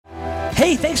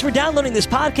Hey, thanks for downloading this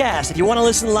podcast. If you want to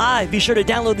listen live, be sure to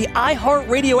download the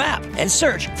iHeartRadio app and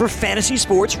search for Fantasy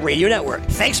Sports Radio Network.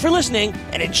 Thanks for listening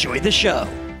and enjoy the show.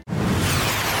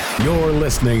 You're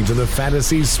listening to the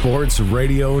Fantasy Sports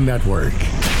Radio Network.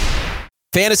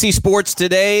 Fantasy Sports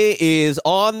Today is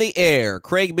on the air.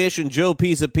 Craig Mish and Joe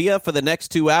Pisapia for the next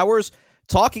 2 hours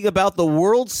talking about the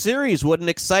World Series. What an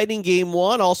exciting game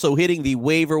one. Also hitting the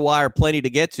waiver wire, plenty to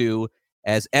get to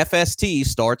as FST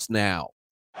starts now.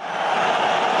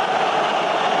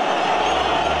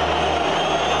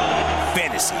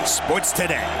 Fantasy Sports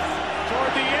Today.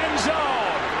 Toward the end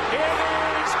zone. It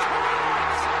is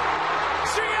caught.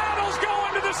 Seattle's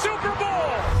going to the Super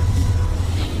Bowl.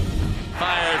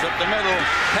 Fires up the middle.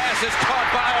 Pass is caught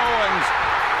by Owens.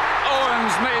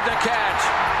 Owens made the catch.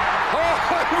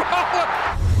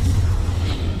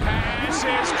 Pass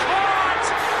is caught.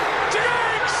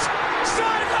 Diggs.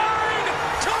 Sideline.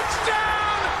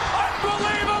 Touchdown.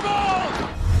 Unbelievable.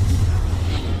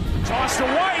 Toss to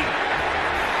White.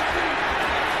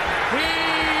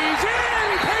 He's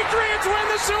in! Patriots win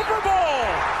the Super Bowl!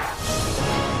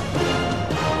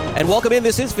 And welcome in.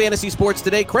 This is Fantasy Sports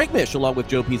Today. Craig Mish along with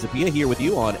Joe Pisapia here with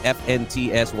you on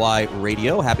FNTSY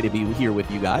Radio. Happy to be here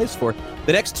with you guys for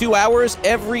the next 2 hours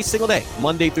every single day,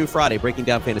 Monday through Friday, breaking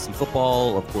down fantasy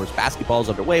football. Of course, basketball is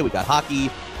underway. We got hockey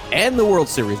and the World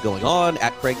Series going on.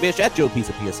 At Craig Mish, at Joe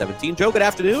Pisapia 17. Joe, good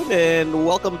afternoon, and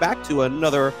welcome back to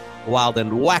another wild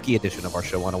and wacky edition of our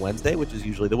show on a Wednesday, which is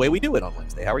usually the way we do it on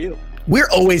Wednesday. How are you? We're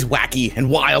always wacky and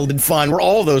wild and fun. We're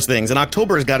all those things. And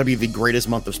October has got to be the greatest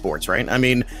month of sports, right? I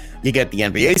mean, you get the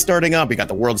NBA starting up, you got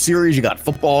the World Series, you got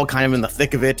football kind of in the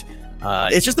thick of it.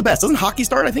 It's just the best. Doesn't hockey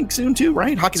start, I think, soon too,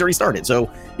 right? Hockey's already started. So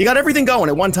you got everything going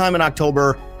at one time in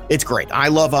October. It's great. I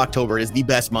love October. It is the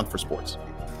best month for sports.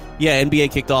 Yeah,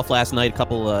 NBA kicked off last night. A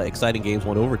couple exciting games,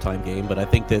 one overtime game. But I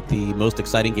think that the most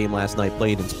exciting game last night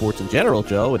played in sports in general,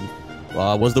 Joe, and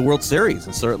was the World Series.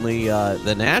 And certainly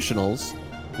the Nationals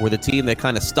were the team that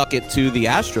kind of stuck it to the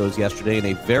Astros yesterday in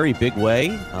a very big way.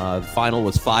 The final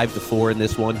was 5-4 in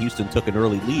this one. Houston took an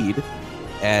early lead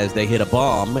as they hit a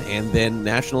bomb. And then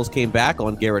Nationals came back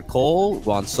on Garrett Cole.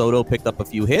 Juan Soto picked up a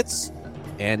few hits.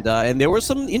 And there were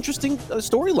some interesting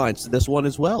storylines to this one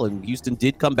as well. And Houston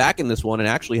did come back in this one and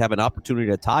actually have an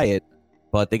opportunity to tie it.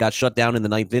 But they got shut down in the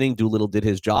ninth inning. Doolittle did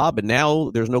his job. And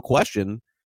now there's no question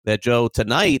that, Joe,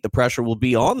 tonight the pressure will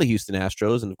be on the Houston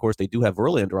Astros. And, of course, they do have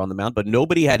Verlander on the mound. But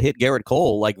nobody had hit Garrett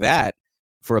Cole like that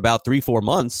for about 3-4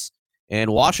 months.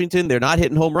 And Washington, they're not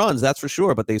hitting home runs, that's for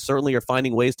sure. But they certainly are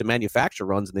finding ways to manufacture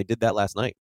runs, and they did that last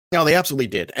night. No, they absolutely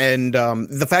did. And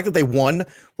the fact that they won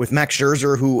with Max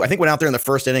Scherzer, who I think went out there in the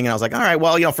first inning, and I was like, all right,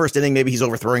 well, first inning, maybe he's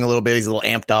overthrowing a little bit. He's a little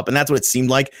amped up, and that's what it seemed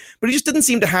like. But he just didn't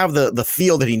seem to have the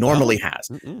feel that he normally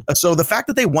has. So the fact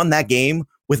that they won that game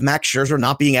with Max Scherzer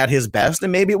not being at his best,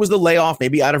 and maybe it was the layoff,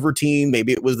 maybe out of routine,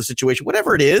 maybe it was the situation,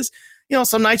 whatever it is,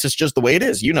 some nights it's just the way it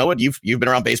is. You know it. You've been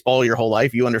around baseball your whole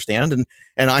life. You understand.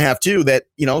 And I have too, that,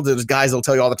 there's guys that'll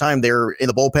tell you all the time they're in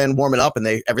the bullpen warming up and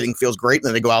everything feels great. And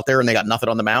then they go out there and they got nothing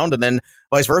on the mound, and then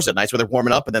vice versa. Nights where they're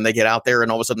warming up and then they get out there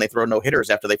and all of a sudden they throw no hitters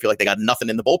after they feel like they got nothing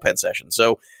in the bullpen session.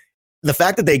 So the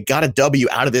fact that they got a W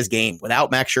out of this game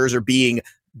without Max Scherzer being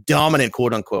dominant,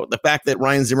 quote unquote, the fact that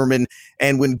Ryan Zimmerman,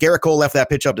 and when Garrett Cole left that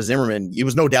pitch up to Zimmerman, it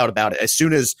was no doubt about it. As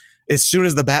soon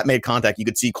as the bat made contact, you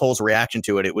could see Cole's reaction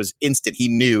to it. It was instant. He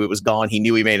knew it was gone. He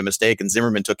knew he made a mistake, and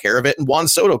Zimmerman took care of it. And Juan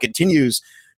Soto continues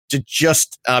to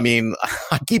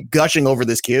I keep gushing over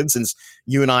this kid since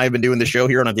you and I have been doing the show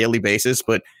here on a daily basis.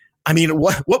 But I mean,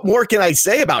 what more can I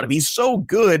say about him? He's so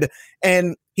good,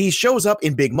 and he shows up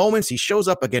in big moments. He shows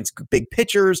up against big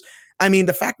pitchers. I mean,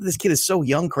 the fact that this kid is so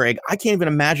young, Craig, I can't even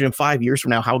imagine in 5 years from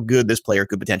now how good this player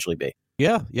could potentially be.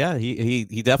 Yeah, he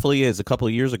definitely is. A couple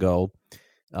of years ago,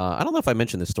 I don't know if I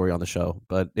mentioned this story on the show,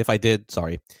 but if I did,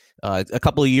 sorry. A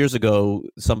couple of years ago,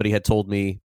 somebody had told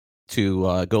me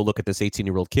to go look at this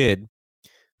 18-year-old kid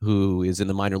who is in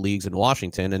the minor leagues in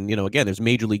Washington. And, again, there's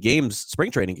major league games, spring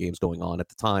training games going on at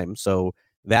the time. So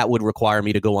that would require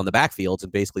me to go on the backfields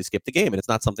and basically skip the game. And it's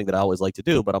not something that I always like to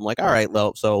do, but I'm like, all right,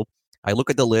 well, so I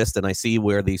look at the list and I see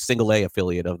where the single A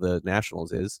affiliate of the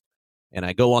Nationals is. And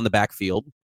I go on the backfield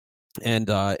and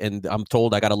I'm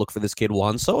told I got to look for this kid,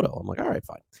 Juan Soto. I'm like, all right,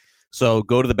 fine. So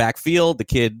go to the backfield. The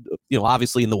kid,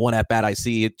 obviously in the one at-bat I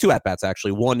see, two at-bats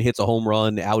actually. One hits a home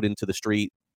run out into the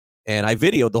street. And I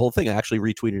videoed the whole thing. I actually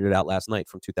retweeted it out last night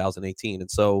from 2018.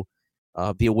 And so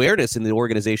the awareness in the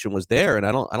organization was there. And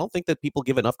I don't think that people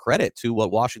give enough credit to what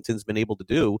Washington's been able to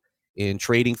do in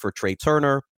trading for Trey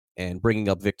Turner and bringing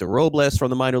up Victor Robles from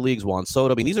the minor leagues, Juan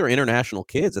Soto. I mean, these are international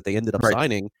kids that they ended up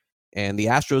signing. And the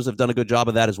Astros have done a good job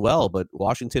of that as well, but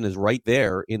Washington is right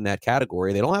there in that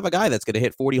category. They don't have a guy that's going to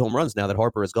hit 40 home runs now that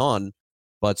Harper is gone,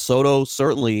 but Soto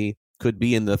certainly could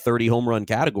be in the 30 home run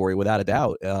category without a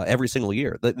doubt every single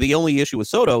year. The only issue with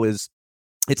Soto is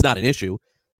it's not an issue,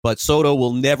 but Soto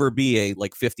will never be a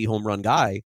 50 home run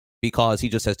guy because he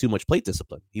just has too much plate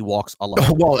discipline. He walks a lot.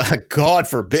 Oh, well, God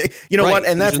forbid. You know what?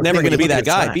 And that's never going to be that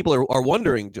guy. People are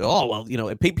wondering, people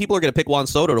are going to pick Juan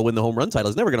Soto to win the home run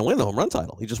title. He's never going to win the home run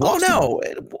title. He just walks. Oh,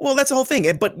 no. Well, that's the whole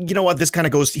thing. But you know what? This kind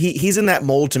of goes, he's in that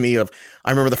mold to me of,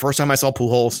 I remember the first time I saw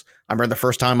Pujols. I remember the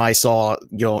first time I saw,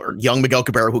 young Miguel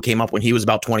Cabrera, who came up when he was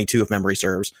about 22, if memory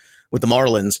serves, with the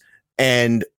Marlins.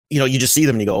 And you just see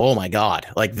them and you go, oh my God,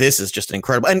 this is just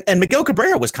incredible. And Miguel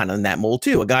Cabrera was kind of in that mold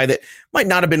too, a guy that might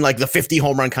not have been the 50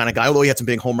 home run kind of guy, although he had some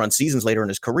big home run seasons later in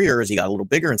his career as he got a little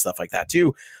bigger and stuff like that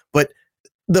too. But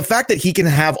the fact that he can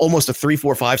have almost a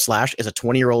 3.45 slash as a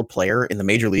 20-year-old player in the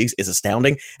major leagues is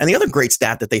astounding. And the other great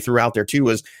stat that they threw out there too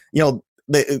was, in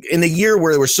the year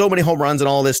where there were so many home runs and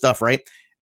all this stuff, right?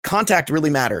 Contact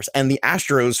really matters. And the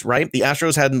Astros, right? The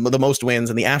Astros had the most wins,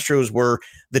 and the Astros were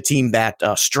the team that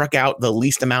struck out the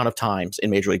least amount of times in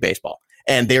Major League Baseball.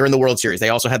 And they're in the World Series. They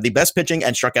also had the best pitching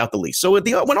and struck out the least. So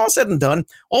when all said and done,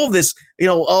 all of this,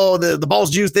 the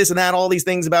ball's juiced, this and that, all these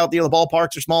things about, the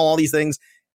ballparks are small, all these things.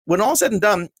 When all said and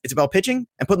done, it's about pitching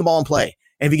and putting the ball in play.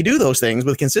 And if you can do those things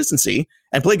with consistency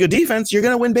and play good defense, you're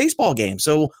going to win baseball games.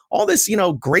 So all this,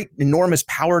 great, enormous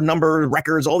power number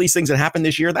records, all these things that happened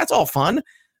this year, that's all fun.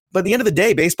 But at the end of the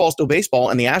day, baseball's still baseball,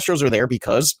 and the Astros are there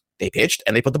because they pitched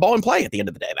and they put the ball in play at the end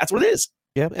of the day. That's what it is.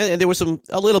 Yeah, and there was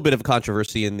a little bit of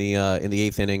controversy in the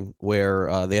eighth inning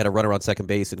where they had a runner on second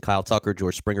base, and Kyle Tucker,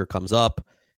 George Springer, comes up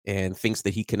and thinks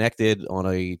that he connected on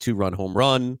a 2-run home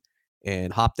run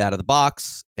and hopped out of the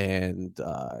box, and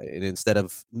instead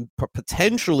of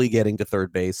potentially getting to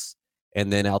third base,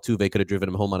 and then Altuve could have driven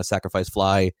him home on a sacrifice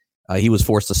fly, he was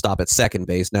forced to stop at second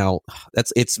base. Now,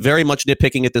 it's very much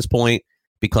nitpicking at this point,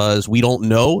 because we don't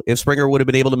know if Springer would have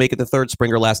been able to make it to third.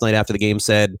 Springer last night after the game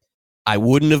said, I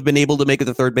wouldn't have been able to make it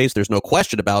to third base. There's no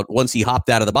question about once he hopped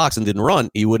out of the box and didn't run,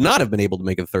 he would not have been able to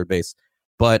make it to third base.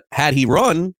 But had he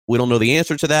run, we don't know the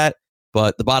answer to that.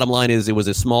 But the bottom line is it was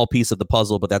a small piece of the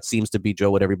puzzle, but that seems to be, Joe,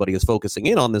 what everybody is focusing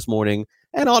in on this morning.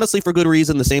 And honestly, for good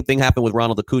reason. The same thing happened with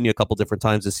Ronald Acuna a couple different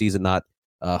times this season, not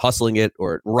hustling it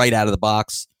or right out of the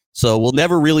box. So we'll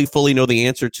never really fully know the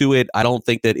answer to it. I don't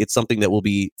think that it's something that will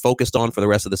be focused on for the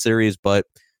rest of the series, but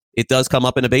it does come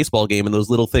up in a baseball game, and those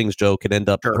little things, Joe, can end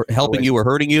up helping you or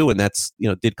hurting you, and that's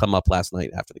did come up last night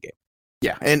after the game.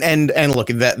 Yeah, and look,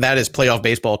 that is playoff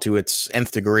baseball to its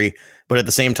nth degree, but at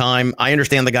the same time, I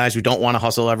understand the guys who don't want to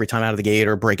hustle every time out of the gate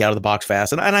or break out of the box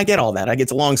fast, and I get all that.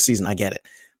 It's a long season, I get it,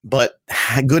 but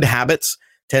good habits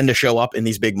tend to show up in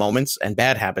these big moments, and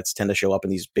bad habits tend to show up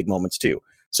in these big moments too.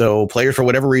 So players, for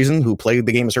whatever reason, who play the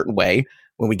game a certain way,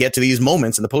 when we get to these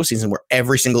moments in the postseason where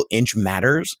every single inch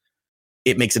matters,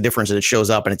 it makes a difference and it shows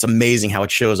up. And it's amazing how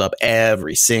it shows up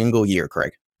every single year,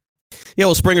 Craig. Yeah,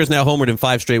 well, Springer's now homered in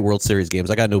 5 straight World Series games.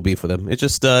 I got no beef with him. It's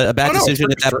just a bad decision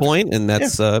at that point, and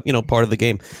that's part of the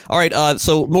game. All right,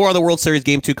 so more on the World Series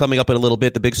Game 2 coming up in a little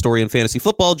bit. The big story in fantasy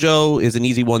football, Joe, is an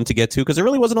easy one to get to because there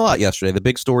really wasn't a lot yesterday. The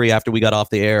big story after we got off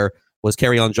the air was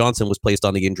Kerryon Johnson was placed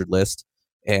on the injured list,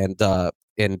 and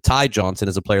Ty Johnson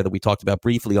is a player that we talked about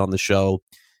briefly on the show.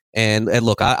 And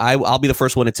look, I'll be the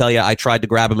first one to tell you I tried to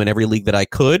grab him in every league that I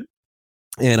could,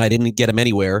 and I didn't get him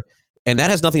anywhere. And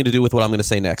that has nothing to do with what I'm going to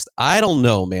say next. I don't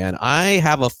know, man. I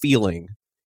have a feeling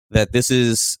that this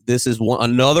is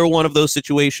another one of those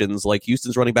situations, like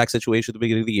Houston's running back situation at the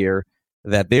beginning of the year,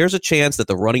 that there's a chance that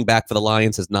the running back for the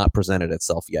Lions has not presented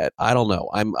itself yet. I don't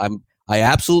know. I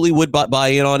absolutely would buy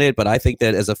in on it, but I think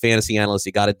that as a fantasy analyst,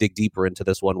 you got to dig deeper into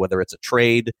this one, whether it's a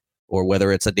trade or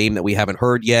whether it's a name that we haven't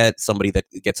heard yet, somebody that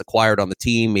gets acquired on the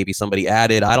team, maybe somebody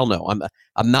added. I don't know.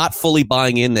 I'm not fully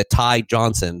buying in that Ty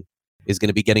Johnson is going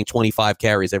to be getting 25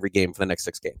 carries every game for the next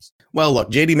 6 games. Well, look,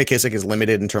 J.D. McKissick is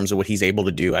limited in terms of what he's able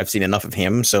to do. I've seen enough of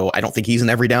him, so I don't think he's an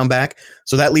every down back.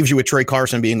 So that leaves you with Trey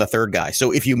Carson being the third guy.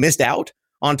 So if you missed out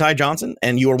on Ty Johnson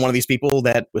and you were one of these people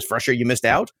that was frustrated you missed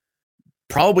out,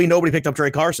 probably nobody picked up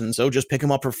Trey Carson. So just pick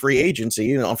him up for free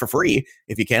agency, for free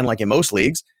if you can, like in most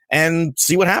leagues, and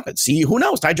see what happens. See, who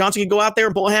knows? Ty Johnson can go out there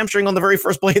and pull a hamstring on the very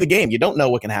first play of the game. You don't know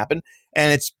what can happen,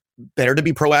 and it's better to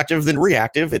be proactive than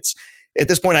reactive. At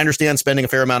this point, I understand spending a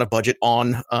fair amount of budget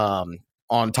on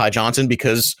Ty Johnson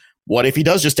because what if he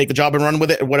does just take the job and run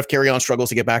with it? And what if Carry-On struggles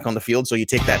to get back on the field? So you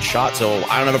take that shot. So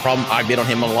I don't have a problem. I bid on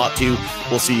him a lot too.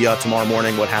 We'll see tomorrow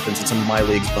morning what happens in some of my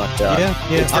leagues. But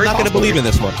I'm not going to believe in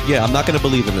this one. Yeah, I'm not going to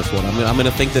believe in this one. I'm going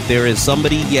to think that there is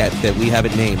somebody yet that we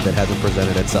haven't named that hasn't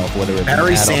presented itself. Whether it's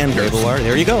Barry Sanders.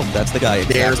 There you go. That's the guy.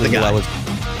 Exactly who I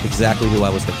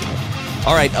was thinking of.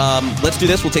 All right, let's do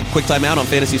this. We'll take a quick time out on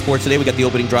Fantasy Sports Today. We got the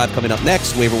opening drive coming up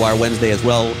next. Waiver Wire Wednesday as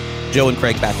well. Joe and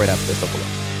Craig back right after this. Don't forget.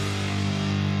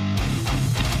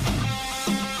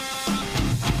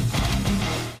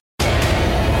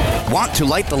 Want to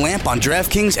light the lamp on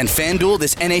DraftKings and FanDuel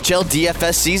this NHL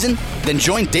DFS season? Then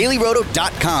join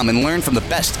DailyRoto.com and learn from the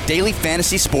best daily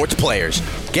fantasy sports players.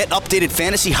 Get updated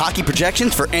fantasy hockey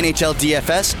projections for NHL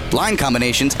DFS, line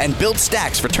combinations, and build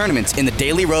stacks for tournaments in the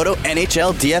Daily Roto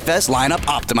NHL DFS Lineup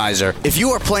Optimizer. If you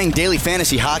are playing daily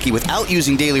fantasy hockey without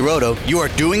using Daily Roto, you are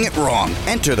doing it wrong.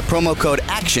 Enter the promo code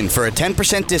ACTION for a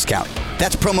 10% discount.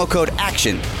 That's promo code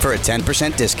ACTION for a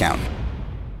 10% discount.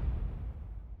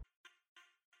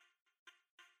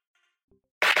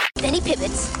 Then he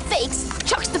pivots, fakes,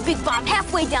 chucks the big bomb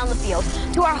halfway down the field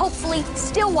to our hopefully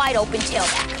still wide open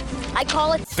tailback. I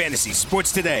call it Fantasy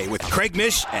Sports Today with Craig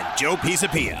Mish and Joe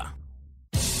Pisapia.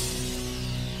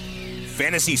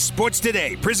 Fantasy Sports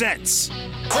Today presents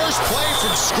First play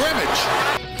from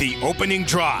scrimmage. the opening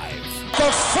drive.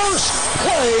 The first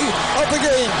play of the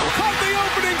game. Caught the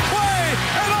opening play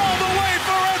and all the way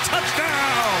for a touchdown.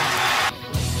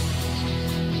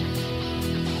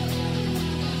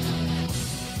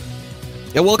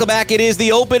 And welcome back. It is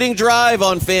the opening drive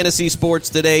on Fantasy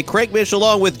Sports Today. Craig Mish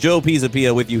along with Joe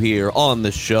Pisapia with you here on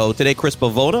the show. Today, Chris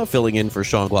Pavona filling in for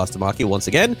Sean Guastamacchia once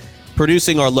again,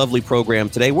 producing our lovely program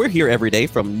today. We're here every day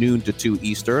from noon to 2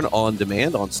 Eastern on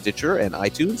demand on Stitcher and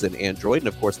iTunes and Android, and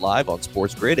of course live on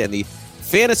Sports Grid and the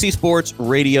Fantasy Sports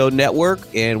Radio Network.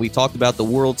 And we talked about the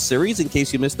World Series. In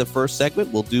case you missed the first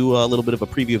segment, we'll do a little bit of a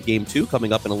preview of Game 2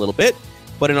 coming up in a little bit.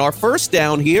 But in our first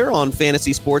down here on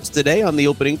Fantasy Sports Today on the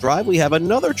opening drive, we have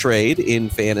another trade in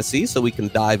fantasy, so we can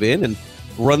dive in and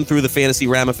run through the fantasy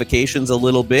ramifications a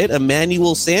little bit.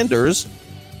 Emmanuel Sanders,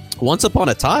 once upon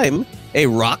a time, a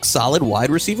rock-solid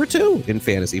wide receiver, too, in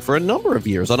fantasy for a number of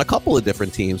years on a couple of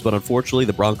different teams. But unfortunately,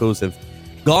 the Broncos have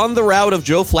gone the route of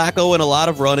Joe Flacco and a lot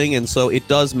of running, and so it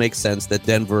does make sense that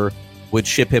Denver would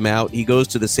ship him out. He goes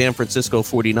to the San Francisco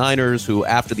 49ers, who,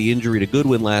 after the injury to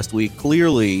Goodwin last week,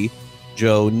 clearly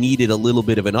Joe needed a little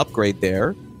bit of an upgrade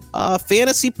there.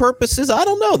 Fantasy purposes, I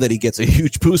don't know that he gets a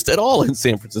huge boost at all in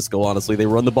San Francisco, honestly. They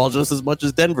run the ball just as much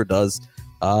as Denver does.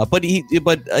 But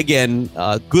again,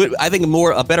 good. I think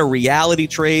a better reality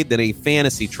trade than a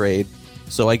fantasy trade.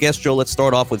 So I guess, Joe, let's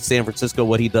start off with San Francisco,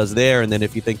 what he does there, and then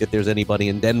if you think that there's anybody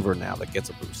in Denver now that gets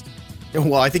a boost.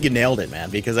 Well, I think you nailed it, man,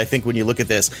 because I think when you look at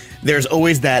this, there's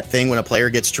always that thing when a player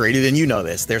gets traded, and you know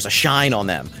this, there's a shine on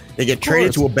them. They get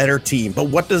traded to a better team. But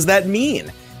what does that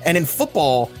mean? And in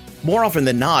football, more often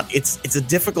than not, it's a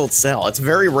difficult sell. It's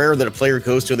very rare that a player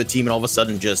goes to the team and all of a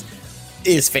sudden just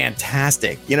is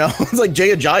fantastic. You know, it's like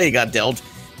Jay Ajayi got dealt.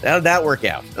 How did that work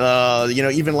out?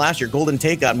 Even last year, Golden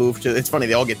Tate got moved to. It's funny,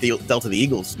 they all get dealt to the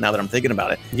Eagles now that I'm thinking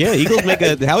about it. Yeah, Eagles make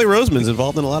Howie Roseman's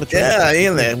involved in a lot of trades.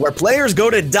 Yeah, where players go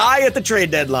to die at the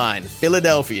trade deadline.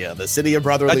 Philadelphia, the city of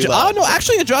brotherly love. Oh, no,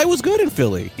 actually, Ajayi was good in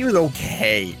Philly. He was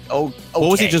okay. Okay.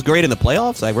 What was he, just great in the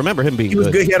playoffs? I remember him being good. He was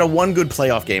good. He had one good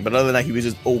playoff game, but other than that, he was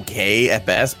just okay at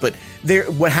best. But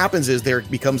what happens is there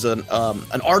becomes an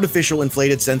artificial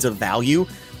inflated sense of value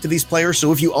to these players.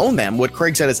 So if you own them, what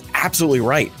Craig said is absolutely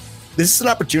right. This is an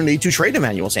opportunity to trade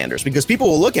Emmanuel Sanders because people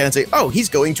will look at it and say, oh, he's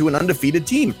going to an undefeated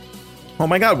team. Oh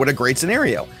my God, what a great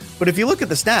scenario. But if you look at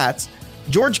the stats,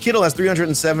 George Kittle has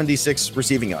 376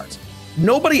 receiving yards.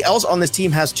 Nobody else on this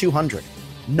team has 200.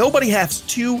 Nobody has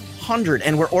 200,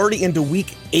 and we're already into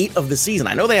week 8 of the season.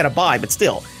 I know they had a bye, but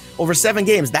still, over 7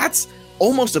 games, that's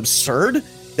almost absurd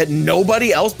that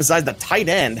nobody else besides the tight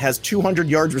end has 200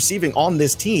 yards receiving on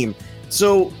this team.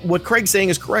 So what Craig's saying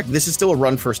is correct. This is still a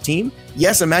run-first team.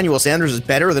 Yes, Emmanuel Sanders is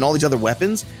better than all these other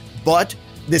weapons, but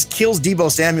this kills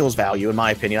Deebo Samuel's value, in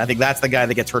my opinion. I think that's the guy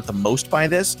that gets hurt the most by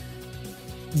this.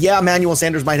 Yeah, Emmanuel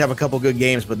Sanders might have a couple good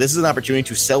games, but this is an opportunity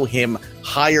to sell him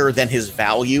higher than his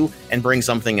value and bring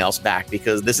something else back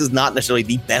because this is not necessarily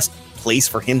the best place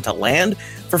for him to land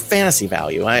for fantasy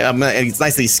value. It's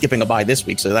nice that he's skipping a bye this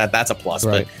week, so that's a plus.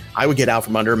 Right. But I would get out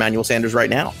from under Emmanuel Sanders right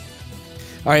now.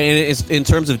 All right, and in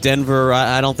terms of Denver,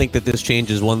 I don't think that this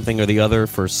changes one thing or the other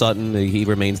for Sutton. He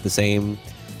remains the same.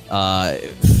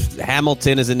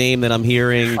 Hamilton is a name that I'm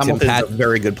hearing. Hamilton is a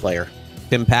very good player.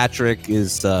 Tim Patrick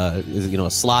is a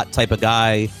slot type of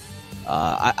guy.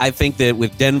 I think that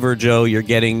with Denver, Joe, you're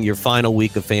getting your final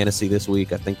week of fantasy this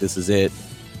week. I think this is it.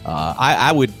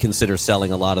 I would consider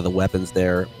selling a lot of the weapons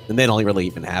there, and they don't really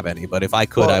even have any. But if I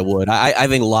could, I would. I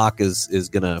think Locke is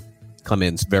going to come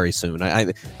in very soon.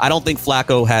 I don't think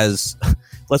Flacco has.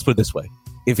 Let's put it this way: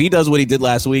 if he does what he did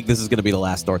last week, this is going to be the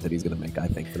last start that he's going to make, I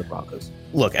think, for the Broncos.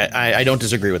 Look, I don't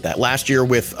disagree with that. Last year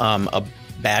with a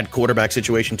bad quarterback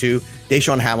situation too,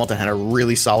 Deshaun Hamilton had a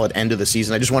really solid end of the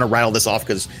season. I just want to rattle this off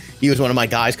because he was one of my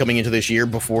guys coming into this year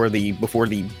before the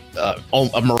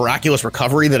a miraculous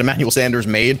recovery that Emmanuel Sanders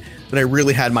made that I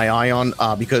really had my eye on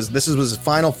because this was his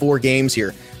final 4 games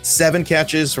here. 7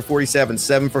 catches for 47,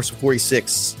 7 for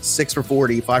 46, 6 for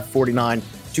 40, 5 for 49,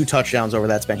 2 touchdowns over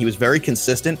that span. He was very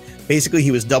consistent. Basically, he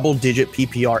was double-digit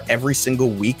PPR every single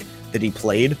week that he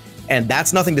played. And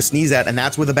that's nothing to sneeze at, and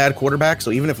that's with a bad quarterback.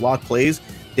 So even if Locke plays,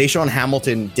 Deshaun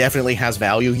Hamilton definitely has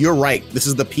value. You're right. This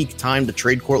is the peak time to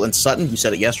trade Courtland Sutton. You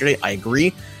said it yesterday. I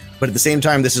agree. But at the same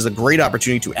time, this is a great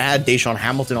opportunity to add Deshaun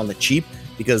Hamilton on the cheap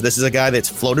because this is a guy that's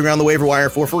floating around the waiver wire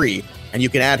for free, and you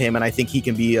can add him, and I think he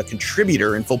can be a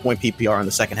contributor in full-point PPR in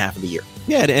the second half of the year.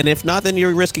 Yeah, and if not, then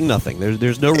you're risking nothing.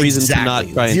 There's no reason to not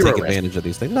try and take advantage of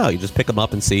these things. No, you just pick them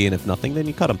up and see, and if nothing, then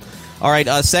you cut them. All right,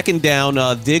 second down,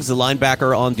 Diggs, the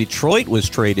linebacker on Detroit, was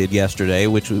traded yesterday,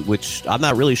 which I'm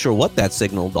not really sure what that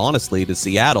signaled, honestly, to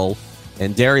Seattle.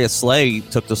 And Darius Slay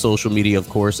took to social media, of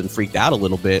course, and freaked out a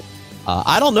little bit.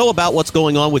 I don't know about what's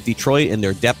going on with Detroit and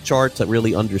their depth chart to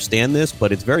really understand this,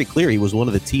 but it's very clear he was one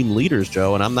of the team leaders,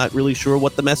 Joe, and I'm not really sure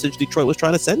what the message Detroit was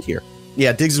trying to send here.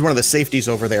 Yeah, Diggs is one of the safeties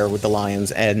over there with the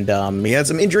Lions, and he had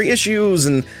some injury issues,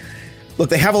 and look,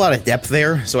 they have a lot of depth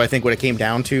there, so I think what it came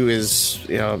down to is,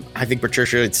 I think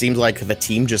Patricia, it seems like the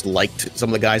team just liked some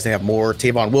of the guys they have more.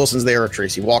 Tavon Wilson's there,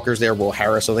 Tracy Walker's there, Will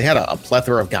Harris, so they had a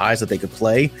plethora of guys that they could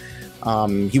play.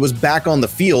 He was back on the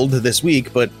field this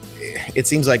week, but it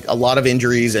seems like a lot of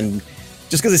injuries, and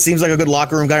just because it seems like a good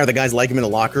locker room guy or the guys like him in the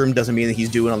locker room doesn't mean that he's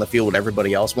doing on the field what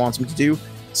everybody else wants him to do.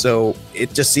 So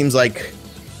it just seems like,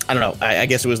 I don't know, I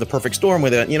guess it was the perfect storm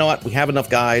with it. You know what? We have enough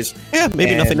guys. Yeah,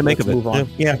 maybe nothing to make of it. Move on.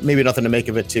 Yeah, maybe nothing to make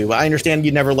of it too. I understand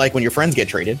you never like when your friends get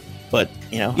traded, but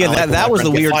yeah, that was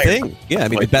the weird thing. Yeah, I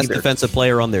mean, the best defensive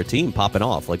player on their team popping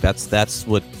off, like that's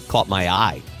what caught my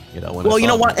eye. Well, you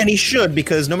know what? And he should,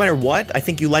 because no matter what, I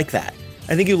think you like that.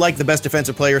 I think you like the best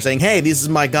defensive player saying, hey, this is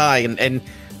my guy. And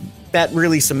that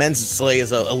really cements Slay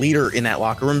as a leader in that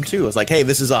locker room, too. It's like, hey,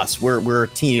 this is us. We're a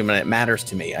team, and it matters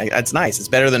to me. It's nice. It's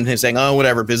better than him saying, oh,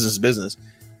 whatever, business is business.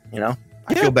 I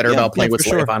feel better about playing with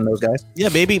Slay if I'm those guys. Yeah,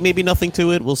 maybe nothing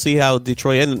to it. We'll see how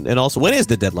Detroit, and also, when is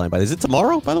the deadline? Is it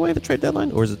tomorrow, by the way, the trade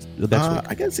deadline? Or is it next week?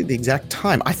 I gotta see the exact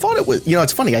time. I thought it was,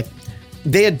 it's funny.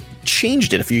 They had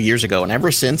changed it a few years ago, and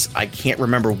ever since, I can't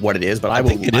remember what it is, but I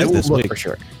will look for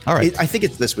sure. All right. I think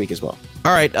it's this week as well.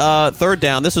 All right, third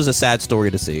down. This was a sad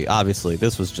story to see. Obviously,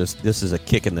 this is a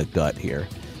kick in the gut here.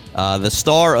 The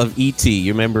star of E.T.,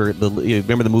 you remember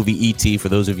the movie E.T., for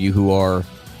those of you who are,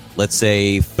 let's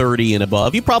say, 30 and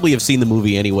above. You probably have seen the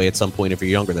movie anyway at some point if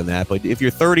you're younger than that, but if you're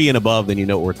 30 and above, then you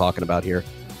know what we're talking about here.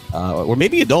 Or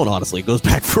maybe you don't, honestly. It goes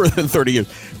back further than 30 years.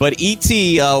 But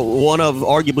E.T., one of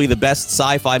arguably the best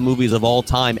sci-fi movies of all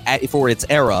time for its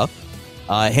era,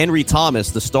 Henry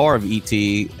Thomas, the star of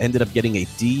E.T., ended up getting a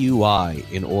DUI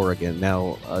in Oregon.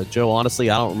 Now, Joe, honestly,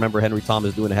 I don't remember Henry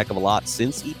Thomas doing a heck of a lot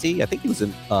since E.T. I think he was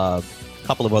in a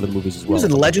couple of other movies as well. He was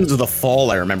in Legends of the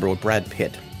Fall, I remember, with Brad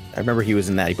Pitt. I remember he was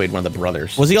in that. He played one of the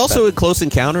brothers. Was he also in Close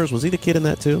Encounters? Was he the kid in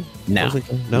that too? No.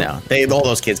 All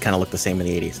those kids kind of look the same in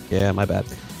the 80s. Yeah, my bad.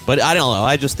 But I don't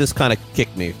know. This kind of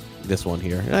kicked me, this one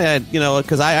here.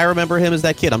 Because I remember him as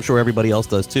that kid. I'm sure everybody else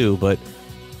does too. But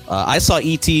I saw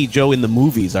E.T., Joe, in the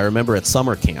movies. I remember at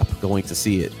summer camp going to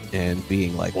see it and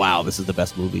being like, wow, this is the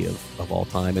best movie of all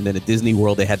time. And then at Disney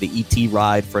World, they had the E.T.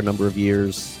 ride for a number of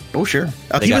years. Oh, sure.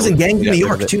 He was in Gangs of New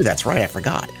York too. That's right. I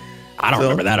forgot. I don't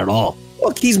remember that at all.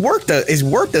 Look, he's worked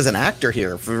as an actor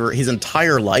here for his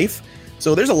entire life.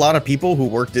 So there's a lot of people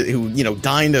who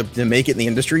dying to make it in the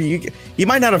industry. He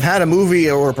might not have had a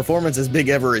movie or a performance as big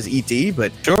ever as E.T.,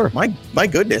 but sure. My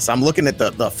goodness, I'm looking at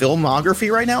the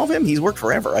filmography right now of him. He's worked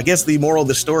forever. I guess the moral of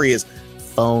the story is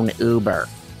phone Uber.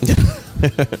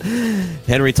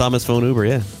 Henry Thomas phone Uber,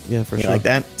 yeah, for sure. Like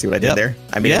that? See what I did there?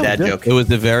 I made a dad joke. It was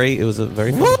a very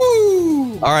fun.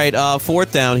 Woo! All right,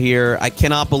 fourth down here. I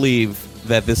cannot believe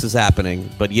that this is happening,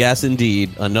 but yes, indeed,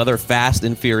 another Fast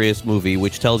and Furious movie,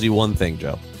 which tells you one thing,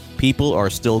 Joe. People are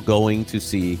still going to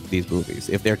see these movies.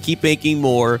 If they keep making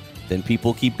more, then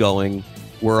people keep going.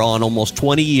 We're on almost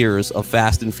 20 years of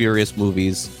Fast and Furious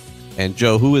movies. And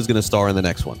Joe, who is going to star in the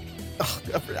next one?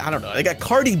 I don't know. They got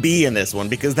Cardi B in this one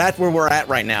because that's where we're at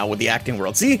right now with the acting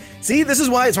world. See, this is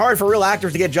why it's hard for real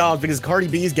actors to get jobs, because Cardi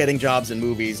B is getting jobs in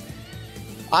movies.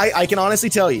 I can honestly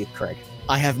tell you, Craig,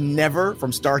 I have never,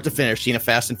 from start to finish, seen a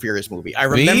Fast and Furious movie. I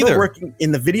remember working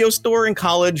in the video store in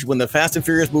college when the Fast and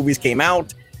Furious movies came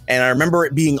out, and I remember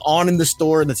it being on in the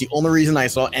store. That's the only reason I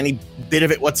saw any bit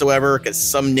of it whatsoever, because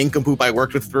some nincompoop I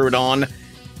worked with threw it on.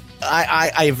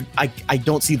 I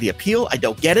don't see the appeal. I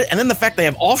don't get it. And then the fact they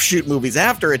have offshoot movies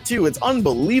after it too. It's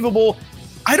unbelievable.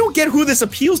 I don't get who this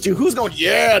appeals to. Who's going,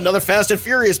 yeah, another Fast and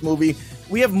Furious movie.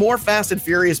 We have more Fast and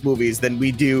Furious movies than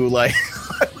we do, like,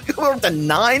 we're up to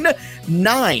 9.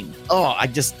 Oh, I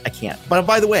can't. But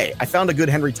by the way, I found a good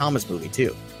Henry Thomas movie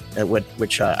too,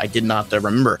 which I did not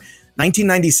remember.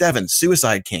 1997,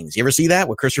 Suicide Kings. You ever see that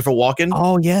with Christopher Walken?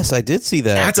 Oh, yes, I did see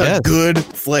that. That's a good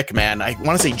flick, man. I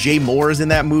want to say Jay Moore is in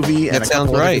that movie. That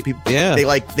sounds right. People. Yeah.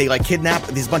 They kidnap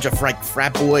these bunch of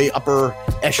frat boy, upper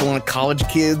echelon college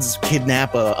kids,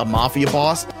 kidnap a mafia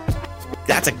boss.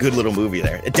 That's a good little movie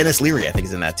there. Dennis Leary, I think,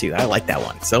 is in that too. I like that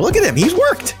one. So look at him. He's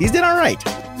worked. He's did all right.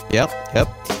 Yep.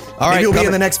 All right. Maybe he'll be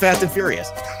in the next Fast and Furious.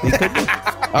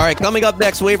 All right. Coming up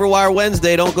next, Waiver Wire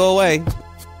Wednesday. Don't go away.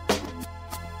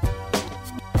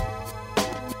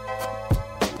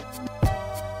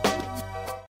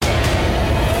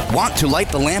 Want to light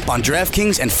the lamp on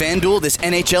DraftKings and FanDuel this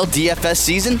NHL DFS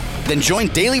season? Then join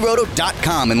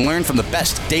DailyRoto.com and learn from the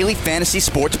best daily fantasy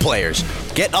sports players.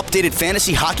 Get updated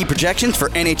fantasy hockey projections for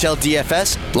NHL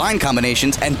DFS, line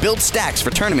combinations, and build stacks for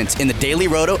tournaments in the Daily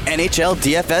Roto NHL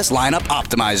DFS Lineup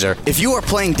Optimizer. If you are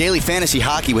playing daily fantasy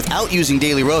hockey without using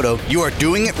Daily Roto, you are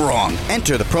doing it wrong.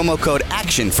 Enter the promo code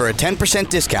ACTION for a 10%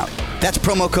 discount. That's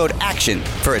promo code ACTION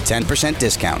for a 10%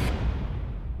 discount.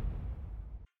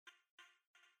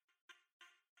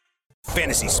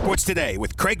 Fantasy Sports Today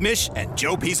with Craig Mish and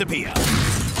Joe Pisapia.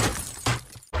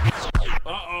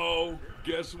 Uh-oh.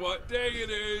 Guess what day it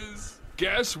is?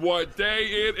 Guess what day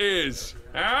it is?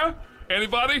 Huh?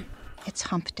 Anybody? It's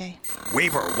hump day.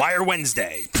 Waiver Wire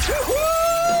Wednesday. The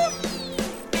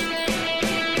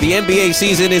NBA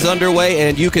season is underway,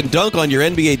 and you can dunk on your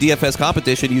NBA DFS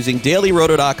competition using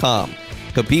DailyRoto.com.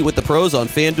 Compete with the pros on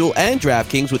FanDuel and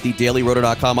DraftKings with the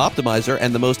DailyRoto.com optimizer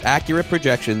and the most accurate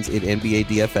projections in NBA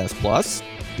DFS. Plus,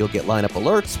 you'll get lineup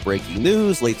alerts, breaking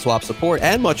news, late swap support,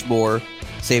 and much more.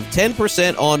 Save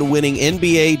 10% on winning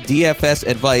NBA DFS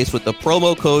advice with the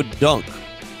promo code DUNK.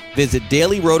 Visit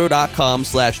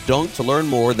DailyRoto.com/dunk to learn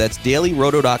more. That's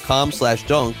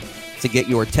DailyRoto.com/dunk to get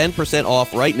your 10%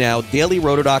 off right now.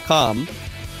 DailyRoto.com,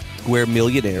 where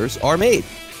millionaires are made.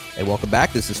 Hey, welcome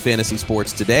back. This is Fantasy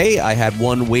Sports Today. I had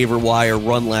one waiver wire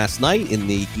run last night in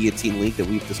the Guillotine League that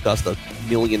we've discussed a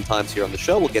million times here on the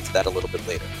show. We'll get to that a little bit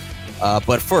later.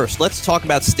 But first, let's talk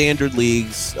about standard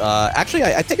leagues. Actually,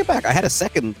 I take it back. I had a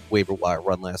second waiver wire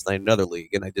run last night in another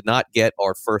league, and I did not get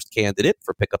our first candidate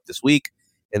for pickup this week.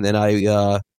 And then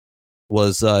I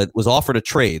was offered a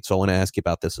trade, so I want to ask you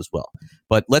about this as well.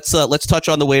 But let's touch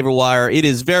on the waiver wire. It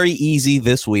is very easy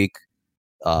this week.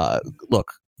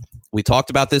 Look. We talked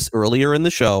about this earlier in the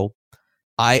show.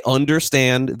 I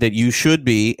understand that you should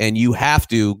be and you have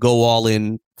to go all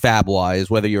in fab-wise,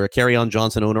 whether you're a Kerryon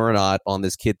Johnson owner or not, on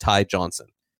this kid Ty Johnson.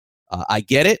 I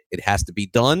get it. It has to be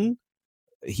done.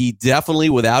 He definitely,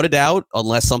 without a doubt,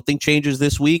 unless something changes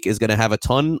this week, is going to have a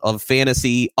ton of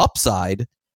fantasy upside.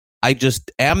 I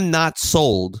just am not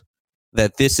sold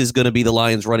that this is going to be the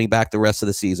Lions running back the rest of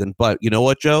the season. But you know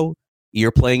what, Joe?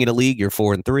 You're playing in a league. You're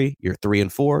 4-3. You're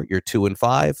 3-4. You're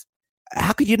 2-5.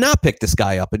 How could you not pick this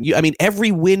guy up? And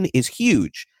every win is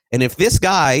huge. And if this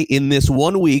guy in this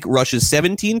 1 week rushes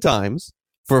 17 times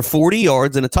for 40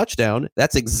 yards and a touchdown,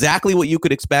 that's exactly what you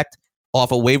could expect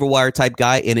off a waiver wire type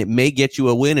guy. And it may get you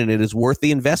a win, and it is worth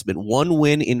the investment. One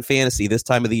win in fantasy this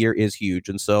time of the year is huge.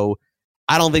 And so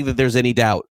I don't think that there's any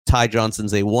doubt Ty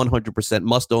Johnson's a 100%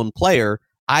 must-own player.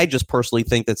 I just personally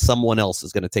think that someone else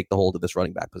is going to take the hold of this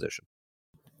running back position.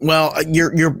 Well,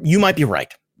 you might be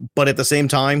right. But at the same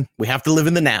time, we have to live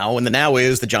in the now, and the now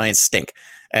is the Giants stink.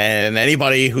 And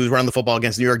anybody who's running the football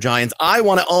against the New York Giants, I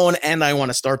want to own and I want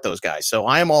to start those guys. So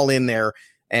I am all in there,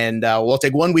 and we'll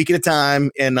take 1 week at a time,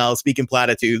 and I'll speak in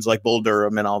platitudes like Bull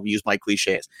Durham, and I'll use my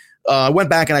cliches. I went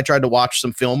back and I tried to watch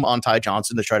some film on Ty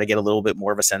Johnson to try to get a little bit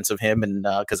more of a sense of him, and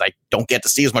because I don't get to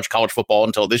see as much college football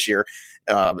until this year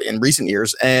in recent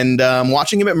years. And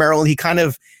watching him at Maryland,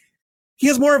 he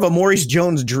has more of a Maurice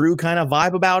Jones-Drew kind of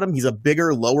vibe about him. He's a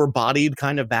bigger, lower-bodied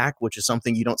kind of back, which is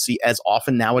something you don't see as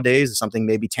often nowadays. It's something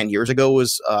maybe 10 years ago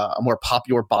was a more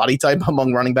popular body type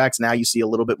among running backs. Now you see a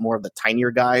little bit more of the tinier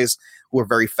guys who are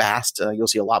very fast. You'll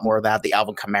see a lot more of that, the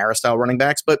Alvin Kamara-style running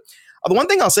backs. But the one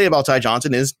thing I'll say about Ty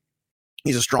Johnson is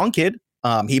he's a strong kid.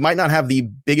 He might not have the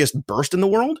biggest burst in the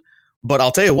world, But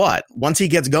I'll tell you what, once he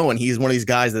gets going, he's one of these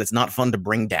guys that it's not fun to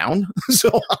bring down.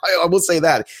 So I will say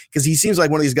that, because he seems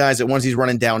like one of these guys that once he's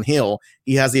running downhill,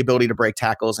 he has the ability to break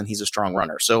tackles and he's a strong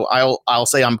runner. So I'll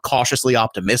say I'm cautiously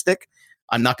optimistic.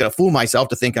 I'm not going to fool myself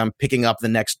to think I'm picking up the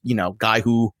next, guy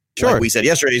who, like we said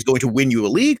yesterday, is going to win you a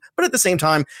league. But at the same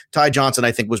time, Ty Johnson,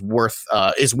 I think, is worth,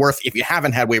 if you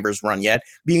haven't had waivers run yet,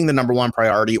 being the number one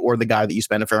priority or the guy that you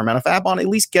spend a fair amount of fab on, at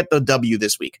least get the W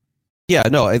this week. Yeah,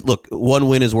 no, look, one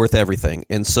win is worth everything.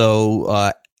 And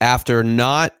so after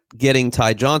not getting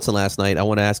Ty Johnson last night, I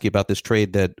want to ask you about this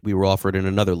trade that we were offered in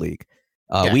another league.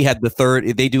 We had the third,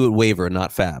 they do it waiver,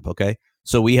 not fab, okay?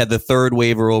 So we had the third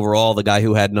waiver overall. The guy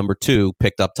who had number 2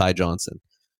 picked up Ty Johnson.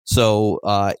 So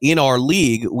in our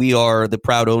league, we are the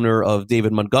proud owner of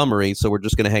David Montgomery, so we're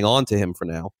just going to hang on to him for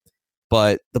now.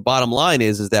 But the bottom line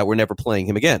is that we're never playing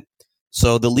him again.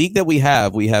 So the league that we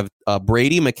have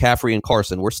Brady, McCaffrey, and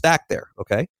Carson. We're stacked there,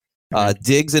 okay?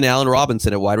 Diggs and Allen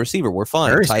Robinson at wide receiver. We're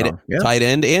fine. Tight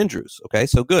end, Andrews. Okay,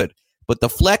 so good. But the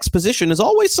flex position is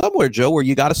always somewhere, Joe, where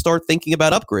you got to start thinking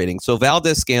about upgrading. So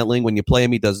Valdez-Scantling, when you play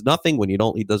him, he does nothing. When you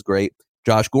don't, he does great.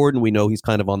 Josh Gordon, we know he's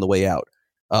kind of on the way out.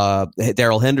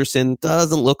 Darrell Henderson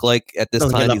doesn't look like at this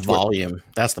time he's volume.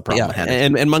 That's the problem. Yeah,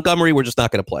 and Montgomery, we're just not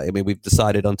going to play. I mean, we've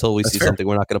decided until we see something,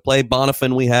 we're not going to play.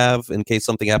 Bonifan we have in case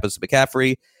something happens to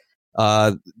McCaffrey.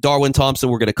 Darwin Thompson,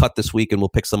 we're going to cut this week and we'll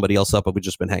pick somebody else up, but we've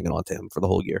just been hanging on to him for the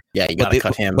whole year. Yeah, you got to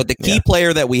cut him. But the key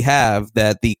player that we have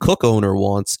that the Cook owner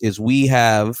wants is we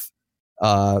have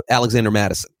Alexander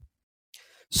Madison.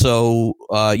 So,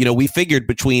 we figured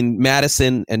between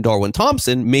Madison and Darwin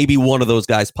Thompson, maybe one of those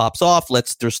guys pops off.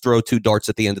 Let's just throw 2 darts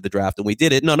at the end of the draft. And we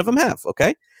did it. None of them have.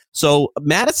 Okay. So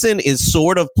Madison is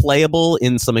sort of playable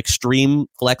in some extreme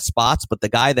flex spots, but the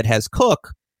guy that has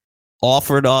Cook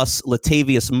offered us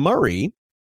Latavius Murray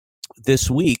this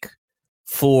week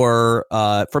for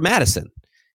Madison.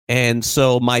 And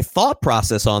so my thought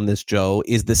process on this, Joe,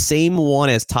 is the same one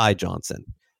as Ty Johnson,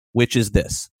 which is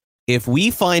this. If we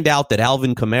find out that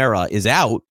Alvin Kamara is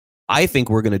out, I think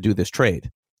we're going to do this trade,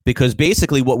 because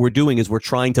basically what we're doing is we're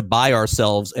trying to buy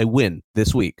ourselves a win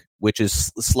this week, which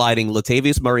is sliding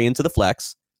Latavius Murray into the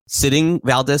flex, sitting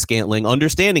Valdez-Scantling,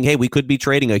 understanding, hey, we could be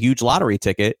trading a huge lottery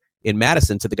ticket in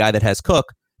Madison to the guy that has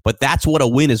Cook, but that's what a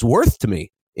win is worth to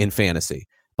me in fantasy.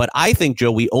 But I think,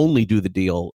 Joe, we only do the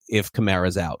deal if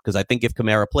Kamara's out, because I think if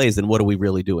Kamara plays, then what are we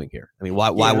really doing here? I mean, why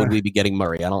would we be getting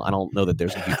Murray? I don't know that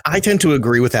there's a huge I tend to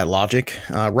agree with that logic.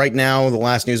 Right now, the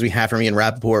last news we have from Ian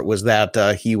Rappaport was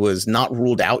that he was not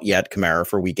ruled out yet, Kamara,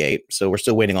 for week 8. So we're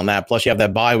still waiting on that. Plus, you have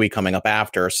that bye week coming up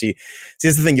after. See,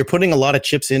 here's the thing. You're putting a lot of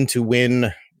chips in to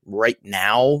win right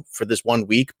now for this 1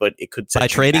 week, but it could by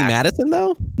trading Madison,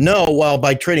 though? No, well,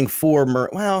 by trading for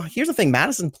well, here's the thing.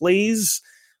 Madison plays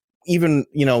even,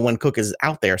 when Cook is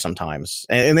out there sometimes.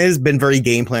 And it has been very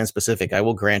game plan specific. I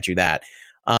will grant you that.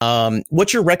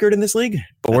 What's your record in this league?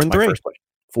 4-3.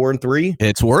 4-3.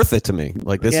 It's worth it to me.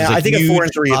 Like this is a huge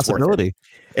 4-3 possibility.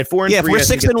 At 4-3, if we're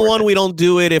 6-1, we don't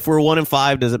do it. If we're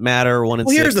 1-5, does it matter? 1-6.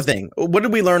 Well, here's the thing. What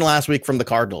did we learn last week from the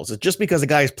Cardinals? It's just because a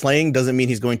guy is playing doesn't mean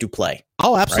he's going to play.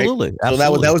 Oh, absolutely. Right? So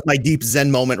that was my deep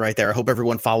Zen moment right there. I hope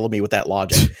everyone followed me with that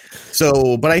logic.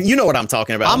 But you know what I'm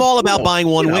talking about. I'm all about buying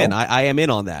one win. I am in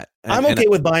on that. I'm okay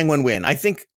with buying one win. I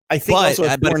think but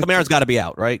Kamara's got to be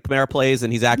out, right? Kamara plays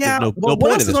and he's active. Yeah, no what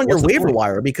point else is on your waiver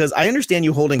wire? Because I understand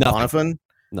you holding Bonifan.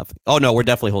 Nothing. Oh no, we're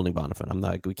definitely holding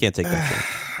Bonifan. We can't take that chance.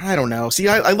 I don't know. See,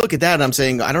 I look at that and I'm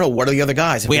saying, I don't know, what are the other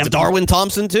guys? We have Darwin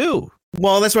Thompson too.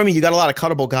 Well, that's what I mean. You got a lot of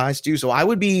cuttable guys too. So I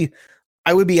would be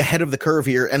ahead of the curve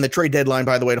here. And the trade deadline,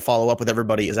 by the way, to follow up with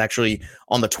everybody, is actually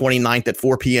on the 29th at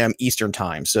 4 p.m. Eastern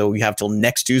time. So you have till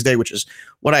next Tuesday, which is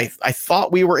what I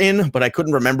thought we were in, but I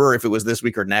couldn't remember if it was this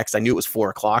week or next. I knew it was 4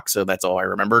 o'clock, so that's all I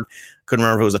remembered. Couldn't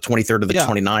remember if it was the 23rd or the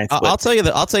 29th.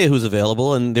 I'll tell you who's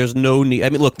available, and there's no need. I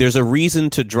mean, look, there's a reason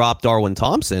to drop Darwin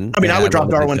Thompson. I mean, I would drop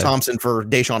Darwin Thompson for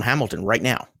Deshaun Hamilton right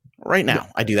now. Right now,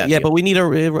 I do that. Yeah, but we need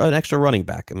an extra running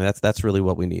back. I mean, that's really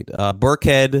what we need.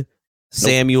 Burkhead,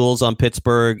 Samuels on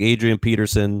Pittsburgh, Adrian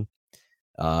Peterson,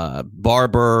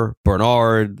 Barber,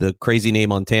 Bernard, the crazy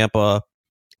name on Tampa,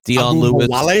 Dion Lewis.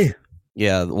 Wale?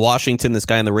 Yeah, Washington, this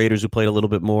guy in the Raiders who played a little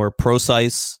bit more.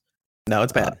 Procise. No,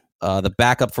 it's bad. The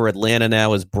backup for Atlanta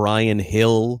now is Brian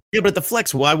Hill. Yeah, but at the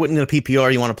flex, why wouldn't in a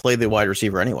PPR you want to play the wide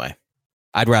receiver anyway?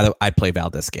 I'd play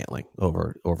Valdez-Scantling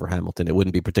over Hamilton. It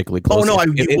wouldn't be particularly close. Oh no,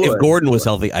 if Gordon was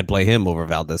healthy, I'd play him over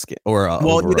Valdez.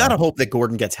 You got to hope that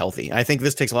Gordon gets healthy. I think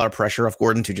this takes a lot of pressure off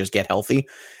Gordon to just get healthy,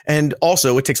 and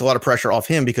also it takes a lot of pressure off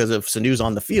him because if Sanu's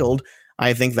on the field,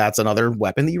 I think that's another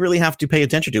weapon that you really have to pay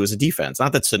attention to as a defense.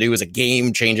 Not that Sanu is a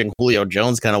game-changing Julio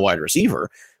Jones kind of wide receiver,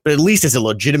 but at least it's a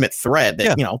legitimate threat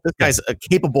that this guy's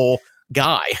capable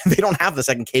guy. They don't have the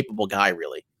second capable guy,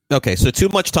 really. Okay, so too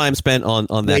much time spent on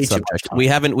that subject. We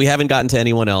haven't gotten to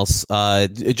anyone else.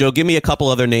 Joe, give me a couple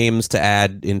other names to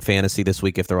add in fantasy this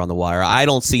week if they're on the wire. I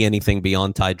don't see anything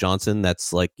beyond Ty Johnson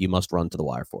that's like you must run to the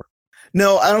wire for.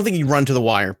 No, I don't think you run to the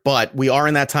wire, but we are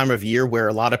in that time of year where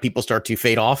a lot of people start to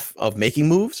fade off of making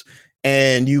moves,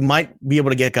 and you might be able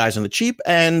to get guys on the cheap.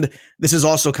 And this is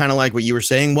also kind of like what you were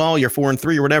saying. Well, you're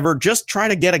 4-3 or whatever. Just try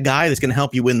to get a guy that's going to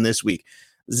help you win this week.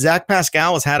 Zach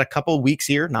Pascal has had a couple of weeks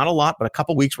here, not a lot, but a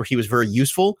couple of weeks where he was very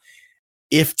useful.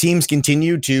 If teams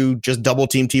continue to just double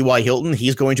team T.Y. Hilton,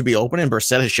 he's going to be open, and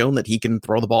Brissett has shown that he can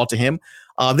throw the ball to him.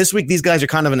 This week, these guys are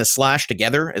kind of in a slash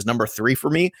together as number 3 for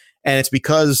me, and it's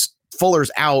because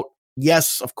Fuller's out.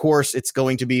 Yes, of course, it's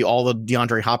going to be all the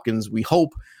DeAndre Hopkins, we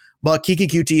hope, but Kiki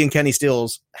QT and Kenny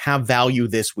Stills have value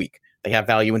this week. They have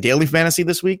value in daily fantasy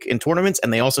this week in tournaments,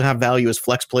 and they also have value as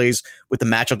flex plays with the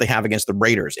matchup they have against the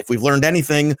Raiders. If we've learned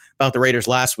anything about the Raiders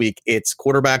last week, it's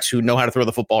quarterbacks who know how to throw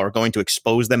the football are going to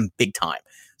expose them big time.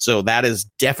 So that is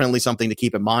definitely something to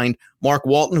keep in mind. Mark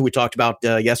Walton, who we talked about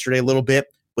yesterday a little bit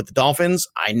with the Dolphins.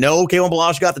 I know Kalen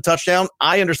Ballage got the touchdown.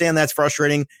 I understand that's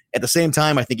frustrating. At the same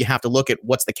time, I think you have to look at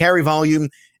what's the carry volume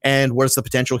and what's the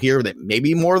potential here that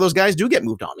maybe more of those guys do get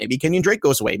moved on. Maybe Kenyon Drake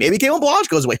goes away. Maybe Kalen Ballage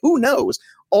goes away. Who knows?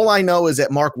 All I know is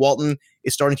that Mark Walton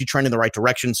is starting to trend in the right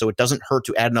direction, so it doesn't hurt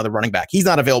to add another running back. He's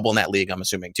not available in that league, I'm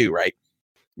assuming, too, right?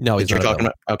 No, he's not talking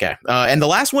about. Okay. And the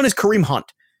last one is Kareem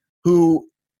Hunt, who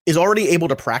is already able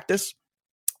to practice.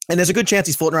 And there's a good chance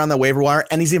he's floating around that waiver wire,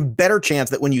 and he's a better chance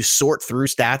that when you sort through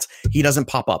stats, he doesn't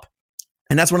pop up.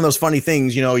 And that's one of those funny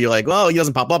things, you know, you're like, well, he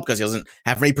doesn't pop up because he doesn't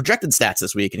have any projected stats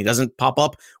this week. And he doesn't pop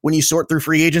up when you sort through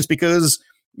free agents because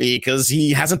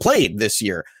he hasn't played this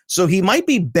year. So he might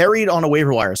be buried on a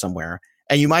waiver wire somewhere,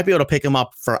 and you might be able to pick him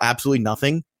up for absolutely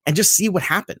nothing and just see what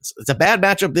happens. It's a bad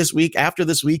matchup this week. After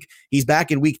this week, he's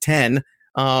back in week 10.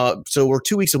 So we're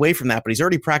 2 weeks away from that, but he's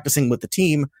already practicing with the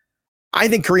team. I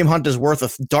think Kareem Hunt is worth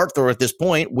a dart throw at this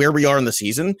point, where we are in the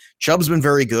season. Chubb's been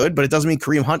very good, but it doesn't mean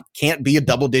Kareem Hunt can't be a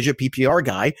double-digit PPR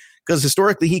guy, because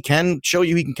historically he can show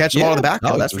you he can catch the ball in the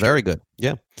backfield. That's very good.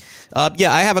 Yeah.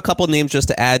 I have a couple of names just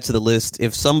to add to the list.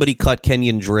 If somebody cut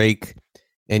Kenyon Drake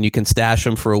and you can stash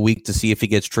him for a week to see if he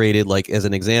gets traded, like as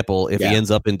an example, if he ends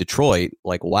up in Detroit,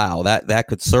 like, wow, that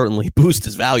could certainly boost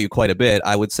his value quite a bit.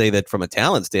 I would say that from a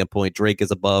talent standpoint, Drake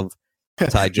is above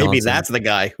Ty Johnson. Maybe that's the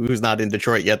guy who's not in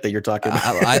Detroit yet that you're talking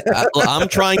about. I'm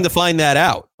trying to find that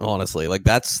out, honestly. Like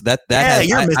that.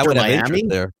 You're Mr. I would Miami. have interest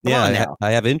there.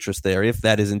 I have interest there. If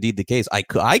that is indeed the case,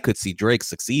 I could see Drake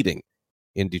succeeding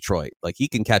in Detroit. Like, he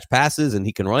can catch passes and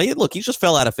he can run. Look, he just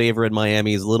fell out of favor in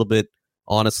Miami. He's a little bit,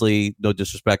 honestly, no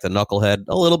disrespect, a knucklehead,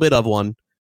 a little bit of one.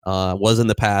 Was in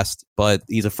the past, but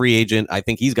he's a free agent. I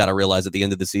think he's got to realize at the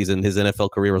end of the season his NFL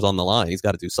career is on the line. He's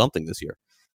got to do something this year.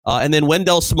 And then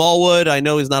Wendell Smallwood, I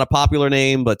know he's not a popular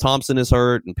name, but Thompson is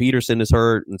hurt and Peterson is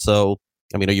hurt. And so,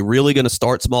 I mean, are you really going to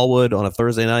start Smallwood on a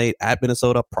Thursday night at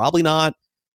Minnesota? Probably not,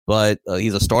 but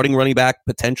he's a starting running back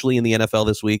potentially in the NFL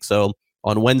this week. So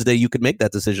on Wednesday, you could make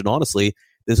that decision. Honestly,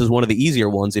 this is one of the easier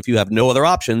ones. If you have no other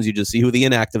options, you just see who the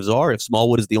inactives are. If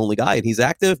Smallwood is the only guy and he's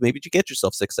active, maybe you get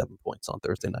yourself 6-7 points on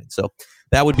Thursday night. So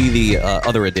that would be the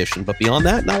other addition. But beyond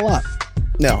that, not a lot.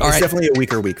 No, it's definitely a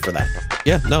weaker week for that.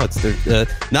 Yeah, no, it's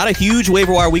not a huge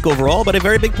waiver wire week overall, but a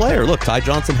very big player. Look, Ty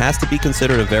Johnson has to be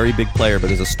considered a very big player,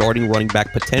 but as a starting running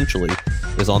back potentially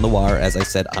is on the wire. As I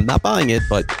said, I'm not buying it,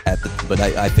 but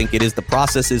I think it is, the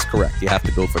process is correct. You have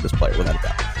to go for this player without a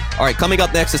doubt. All right, coming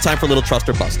up next, it's time for a little trust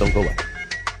or bust. Don't go away.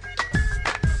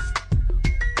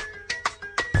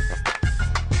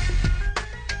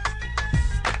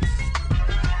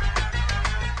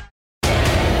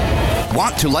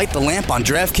 Want to light the lamp on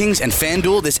DraftKings and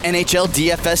FanDuel this NHL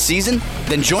DFS season?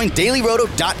 Then join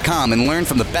DailyRoto.com and learn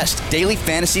from the best daily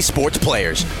fantasy sports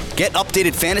players. Get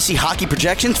updated fantasy hockey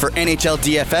projections for NHL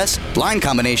DFS, line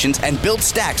combinations, and build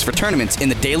stacks for tournaments in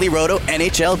the Daily Roto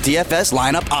NHL DFS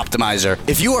Lineup Optimizer.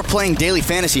 If you are playing daily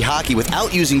fantasy hockey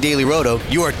without using Daily Roto,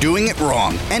 you are doing it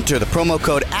wrong. Enter the promo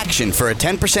code ACTION for a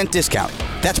 10% discount.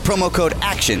 That's promo code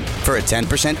ACTION for a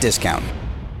 10% discount.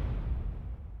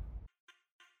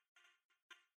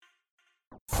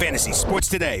 Fantasy Sports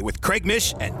Today with Craig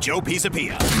Mish and Joe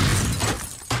Pisapia.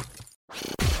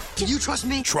 Do you trust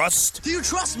me? Trust. Do you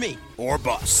trust me? Or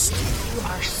bust. You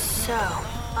are so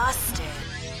busted.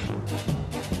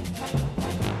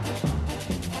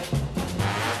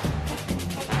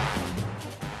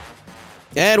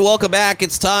 And welcome back.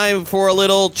 It's time for a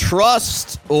little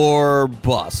trust or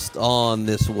bust on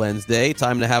this Wednesday.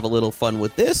 Time to have a little fun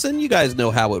with this, and you guys know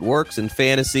how it works in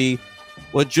fantasy.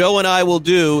 What Joe and I will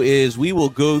do is we will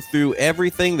go through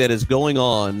everything that is going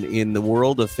on in the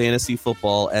world of fantasy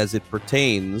football as it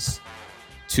pertains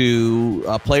to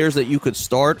players that you could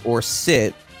start or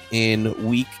sit in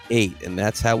week 8. And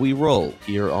that's how we roll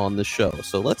here on the show.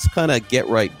 So let's kind of get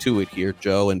right to it here,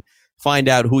 Joe, and find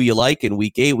out who you like in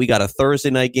week 8. We got a Thursday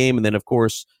night game. And then, of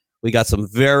course, we got some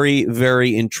very,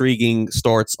 very intriguing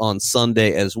starts on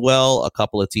Sunday as well. A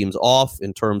couple of teams off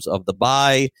in terms of the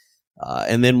bye.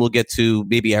 And then we'll get to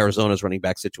maybe Arizona's running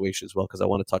back situation as well, because I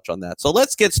want to touch on that. So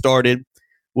let's get started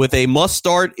with a must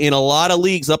start in a lot of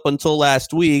leagues up until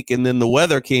last week. And then the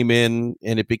weather came in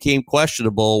and it became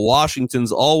questionable.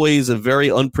 Washington's always a very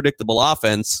unpredictable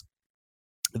offense.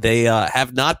 They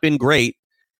have not been great.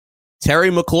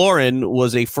 Terry McLaurin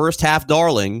was a first half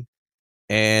darling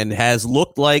and has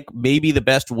looked like maybe the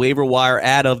best waiver wire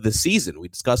ad of the season. We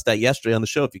discussed that yesterday on the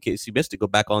show. If you missed it, go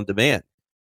back on demand.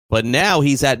 But now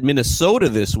he's at Minnesota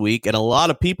this week, and a lot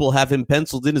of people have him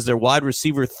penciled in as their wide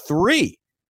receiver 3.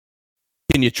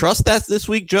 Can you trust that this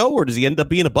week, Joe, or does he end up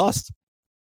being a bust?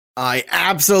 I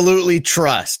absolutely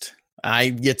trust.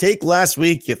 You take last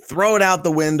week, you throw it out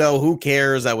the window. Who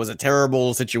cares? That was a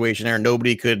terrible situation there.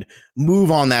 Nobody could move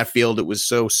on that field. It was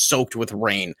so soaked with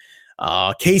rain.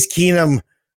 Case Keenum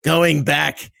going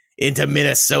back into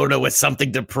Minnesota with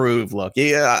something to prove. Look,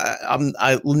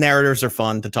 narratives are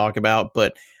fun to talk about,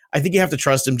 but I think you have to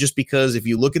trust him just because if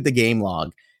you look at the game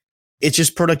log, it's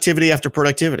just productivity after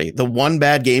productivity. The one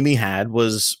bad game he had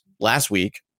was last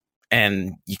week,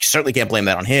 and you certainly can't blame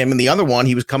that on him. And the other one,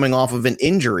 he was coming off of an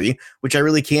injury, which I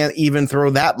really can't even throw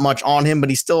that much on him, but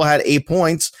he still had 8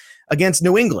 points against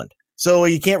New England. So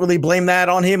you can't really blame that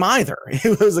on him either.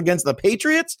 It was against the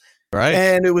Patriots, right?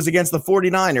 And it was against the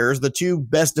 49ers, the two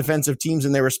best defensive teams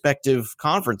in their respective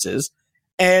conferences.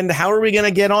 And how are we going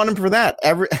to get on him for that?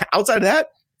 Outside of that,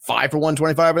 5 for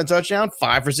 125 and a touchdown,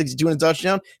 5 for 62 and a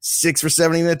touchdown, 6 for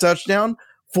 70 and a touchdown,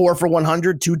 4 for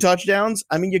 100, 2 touchdowns.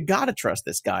 I mean, you got to trust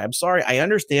this guy. I'm sorry. I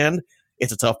understand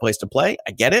it's a tough place to play.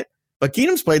 I get it. But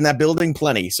Keenum's played in that building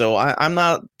plenty, so I'm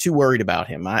not too worried about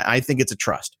him. I think it's a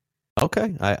trust.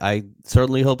 Okay. I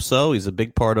certainly hope so. He's a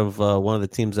big part of one of the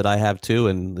teams that I have too,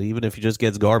 and even if he just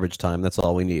gets garbage time, that's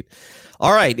all we need.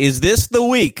 All right. Is this the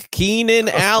week Keenan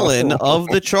Allen of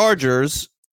the Chargers,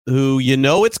 who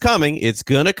it's coming. It's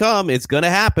going to come. It's going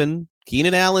to happen.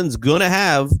 Keenan Allen's going to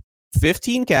have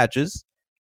 15 catches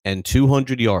and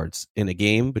 200 yards in a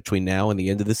game between now and the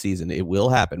end of the season. It will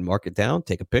happen. Mark it down.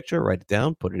 Take a picture. Write it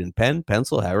down. Put it in pen,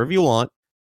 pencil, however you want.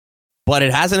 But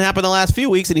it hasn't happened the last few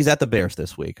weeks, and he's at the Bears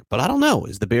this week. But I don't know.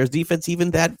 Is the Bears defense even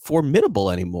that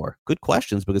formidable anymore? Good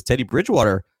questions, because Teddy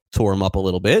Bridgewater tore him up a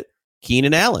little bit.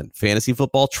 Keenan Allen, fantasy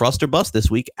football trust or bust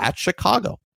this week at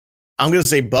Chicago. I'm going to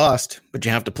say bust, but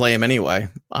you have to play him anyway.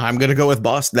 I'm going to go with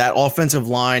bust. That offensive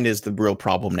line is the real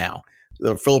problem now.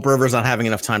 Phillip Rivers not having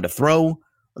enough time to throw,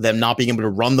 them not being able to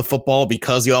run the football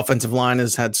because the offensive line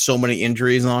has had so many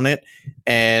injuries on it,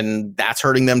 and that's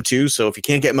hurting them too. So if you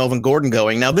can't get Melvin Gordon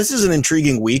going, now this is an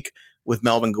intriguing week with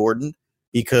Melvin Gordon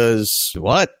because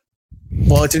what?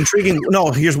 Well, it's intriguing.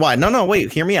 No, here's why. No,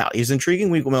 wait, hear me out. He's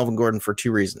intriguing week with Melvin Gordon for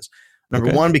 2 reasons.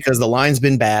 Number one, because the line's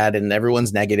been bad and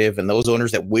everyone's negative, and those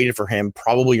owners that waited for him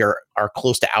probably are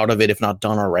close to out of it, if not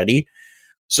done already.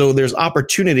 So there's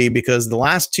opportunity because the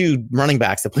last 2 running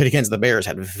backs that played against the Bears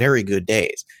had very good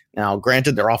days. Now,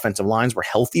 granted, their offensive lines were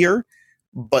healthier,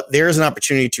 but there's an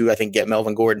opportunity to, I think, get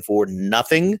Melvin Gordon for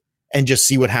nothing and just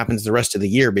see what happens the rest of the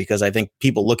year, because I think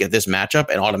people look at this matchup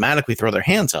and automatically throw their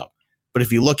hands up. But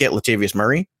if you look at Latavius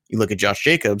Murray, you look at Josh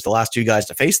Jacobs, the last 2 guys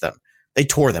to face them, they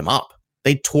tore them up.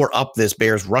 They tore up this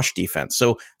Bears rush defense.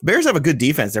 So the Bears have a good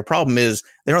defense. Their problem is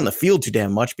they're on the field too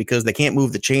damn much because they can't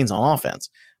move the chains on offense.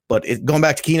 But going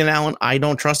back to Keenan Allen, I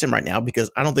don't trust him right now because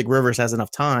I don't think Rivers has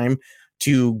enough time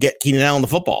to get Keenan Allen the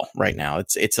football right now.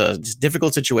 It's a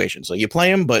difficult situation. So you play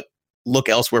him, but look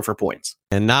elsewhere for points.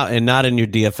 And not in your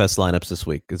DFS lineups this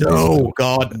week. No,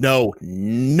 God, no.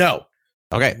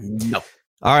 Okay. No.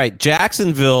 All right.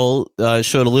 Jacksonville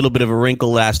showed a little bit of a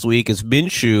wrinkle last week as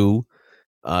Minshew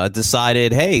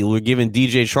decided, hey, we're giving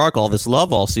DJ Chark all this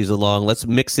love all season long. Let's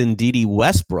mix in Dede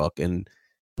Westbrook. And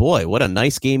boy, what a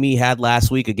nice game he had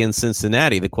last week against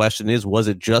Cincinnati. The question is, was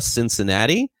it just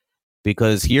Cincinnati?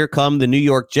 Because here come the New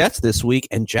York Jets this week,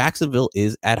 and Jacksonville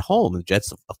is at home. The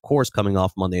Jets, of course, coming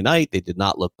off Monday night. They did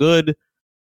not look good.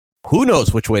 Who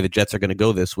knows which way the Jets are going to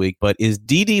go this week, but is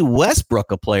Dede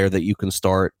Westbrook a player that you can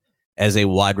start as a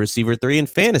wide receiver 3 in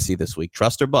fantasy this week?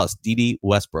 Trust or bust, Dede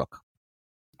Westbrook?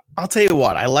 I'll tell you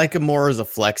what, I like him more as a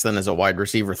flex than as a wide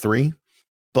receiver 3.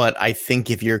 But I think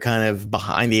if you're kind of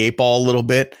behind the 8 ball a little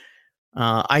bit,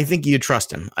 I think you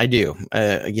trust him. I do.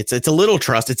 It's a little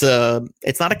trust.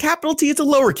 It's not a capital T. It's a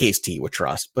lowercase t with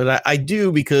trust. But I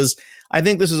do, because I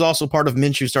think this is also part of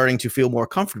Minshew starting to feel more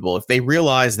comfortable. If they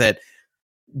realize that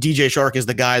DJ Shark is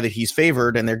the guy that he's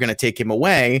favored and they're going to take him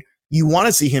away, you want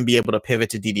to see him be able to pivot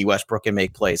to DD Westbrook and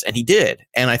make plays. And he did.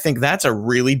 And I think that's a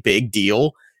really big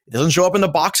deal. It doesn't show up in the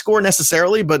box score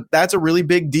necessarily, but that's a really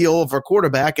big deal for a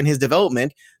quarterback and his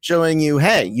development, showing you,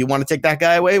 hey, you want to take that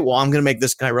guy away? Well, I'm going to make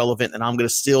this guy relevant, and I'm going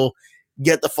to still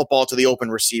get the football to the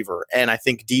open receiver. And I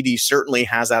think DD certainly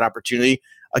has that opportunity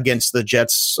against the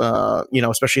Jets,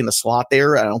 especially in the slot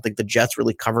there. I don't think the Jets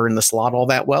really cover in the slot all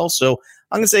that well. So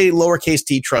I'm going to say lowercase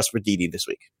t trust for DD this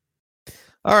week.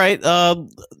 All right.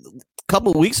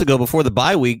 Couple of weeks ago, before the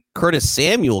bye week, Curtis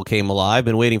Samuel came alive.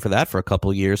 Been waiting for that for a couple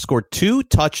of years. Scored 2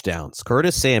 touchdowns.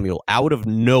 Curtis Samuel out of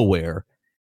nowhere.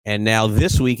 And now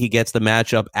this week he gets the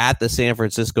matchup at the San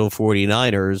Francisco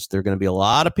 49ers. There are going to be a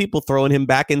lot of people throwing him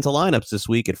back into lineups this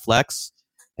week at flex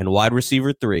and wide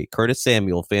receiver 3. Curtis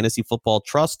Samuel, fantasy football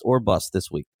trust or bust this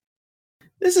week?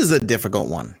 This is a difficult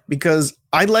one because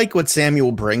I like what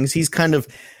Samuel brings. He's kind of,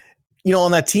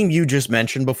 on that team you just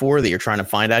mentioned before that you're trying to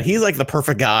find out, he's like the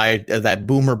perfect guy, that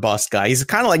boomer bust guy. He's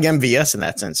kind of like MVS in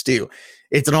that sense too.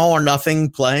 It's an all or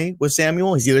nothing play with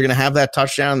Samuel. He's either going to have that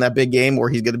touchdown in that big game or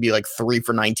he's going to be like 3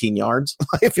 for 19 yards.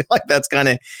 I feel like that's kind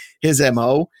of his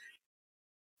MO.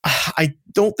 I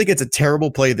don't think it's a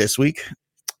terrible play this week.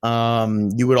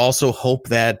 You would also hope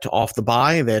that off the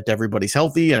bye that everybody's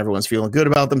healthy and everyone's feeling good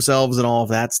about themselves and all of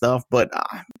that stuff. But,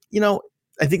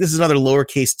 I think this is another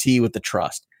lowercase t with the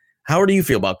trust. How do you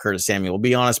feel about Curtis Samuel?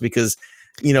 Be honest, because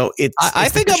it's. I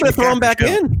think I'm going to throw him back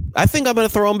in. I think I'm going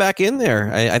to throw him back in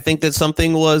there. I think that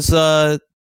something was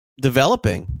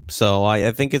developing, so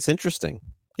I think it's interesting.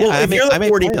 Well, if you're the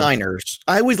 49ers,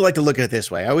 I always like to look at it this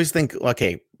way. I always think,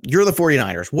 okay, you're the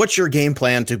 49ers. What's your game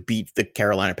plan to beat the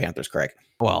Carolina Panthers, Craig?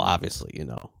 Well, obviously,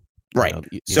 Right.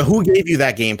 So who gave you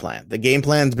that game plan? The game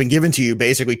plan's been given to you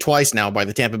basically twice now by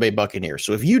the Tampa Bay Buccaneers.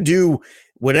 So if you do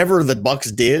whatever the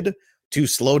Bucs did to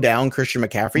slow down Christian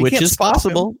McCaffrey, which is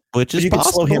possible, you can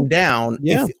slow him down.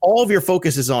 Yeah. If all of your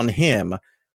focus is on him,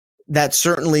 that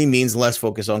certainly means less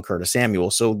focus on Curtis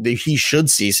Samuel. So he should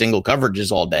see single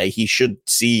coverages all day. He should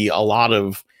see a lot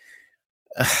of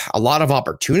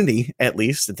opportunity, at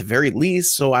the very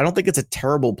least. So I don't think it's a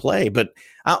terrible play, but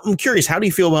I'm curious, how do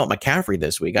you feel about McCaffrey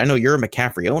this week? I know you're a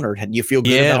McCaffrey owner. Do you feel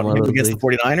good about him against the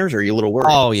 49ers, or are you a little worried?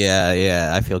 Oh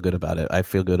yeah. I feel good about it. I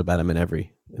feel good about him in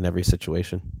every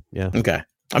situation. Yeah. Okay.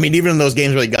 I mean, even in those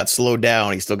games where he got slowed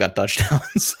down, he still got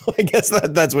touchdowns. So I guess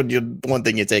that's what one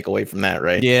thing you take away from that,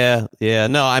 right? Yeah.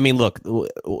 No, I mean, look,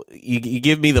 you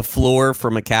give me the floor for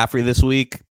McCaffrey this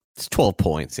week. It's 12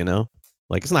 points.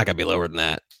 Like it's not gonna be lower than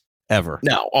that ever.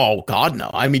 No. Oh God, no.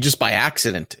 I mean, just by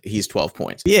accident, he's 12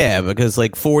 points. Yeah, because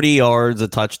like 40 yards, a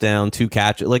touchdown, 2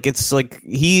 catches. Like it's like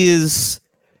he is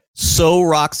so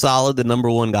rock solid, the number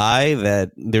one guy,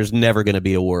 that there's never going to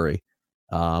be a worry.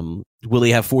 Will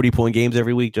he have 40-point games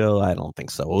every week, Joe? I don't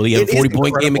think so. Will he have a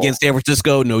 40-point game against San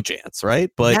Francisco? No chance, right?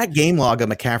 But that game log of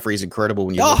McCaffrey is incredible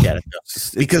when you look at it,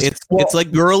 because it's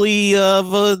like Gurley of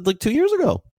like 2 years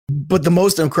ago. But the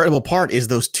most incredible part is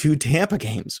those 2 Tampa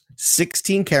games: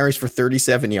 16 carries for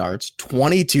 37 yards,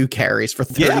 22 carries for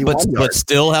 31 yards. But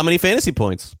still, how many fantasy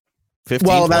points?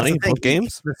 15, 20 both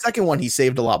games. The second one he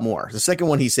saved a lot more. The second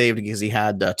one he saved because he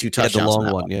had 2 touchdowns. He had the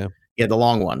long one, yeah. He had the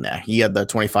long one there. He had the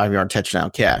 25-yard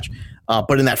touchdown catch.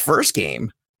 But in that first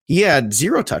game, he had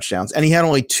 0 touchdowns, and he had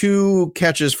only 2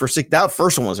 catches for 6. That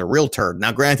first one was a real turd.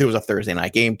 Now, granted, it was a Thursday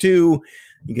night game too.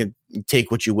 You can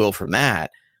take what you will from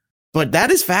that. But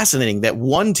that is fascinating that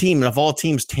one team, and of all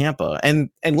teams, Tampa, and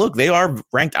look, they are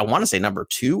ranked, I want to say number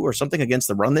 2 or something against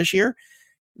the run this year.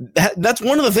 That's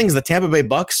one of the things the Tampa Bay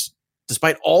Bucs,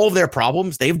 despite all of their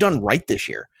problems, they've done right this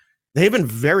year. They've been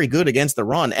very good against the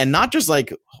run, and not just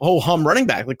like ho-hum running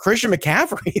back, like Christian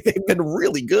McCaffrey. They've been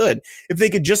really good. If they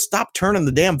could just stop turning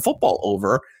the damn football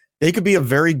over, they could be a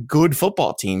very good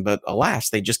football team, but alas,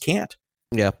 they just can't.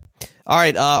 Yeah. All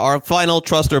right, our final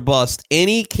trust or bust.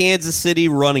 Any Kansas City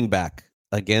running back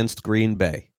against Green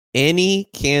Bay. Any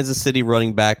Kansas City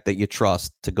running back that you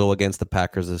trust to go against the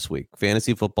Packers this week.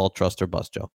 Fantasy football trust or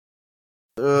bust, Joe?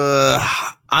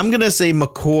 I'm going to say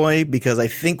McCoy, because I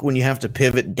think when you have to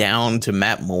pivot down to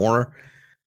Matt Moore,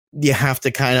 you have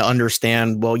to kind of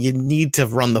understand, well, you need to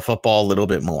run the football a little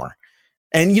bit more.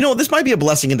 And, this might be a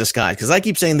blessing in disguise, because I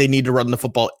keep saying they need to run the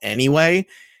football anyway.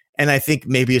 And I think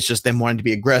maybe it's just them wanting to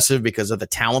be aggressive because of the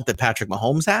talent that Patrick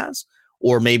Mahomes has,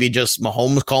 or maybe just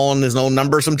Mahomes calling his own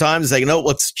number sometimes, saying, no,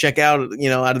 let's check out,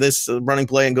 out of this running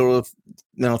play and go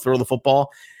to, throw the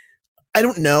football. I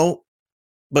don't know.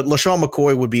 but LaShawn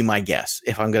McCoy would be my guess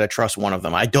if I'm going to trust one of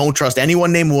them. I don't trust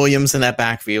anyone named Williams in that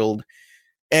backfield.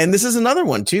 And this is another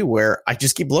one, too, where I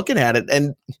just keep looking at it.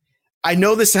 And I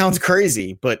know this sounds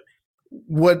crazy, but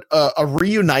would a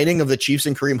reuniting of the Chiefs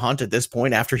and Kareem Hunt at this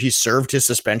point after he served his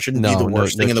suspension be the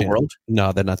worst thing in the world?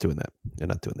 No, they're not doing that. They're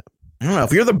not doing that. I don't know.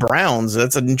 If you're the Browns,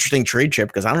 that's an interesting trade chip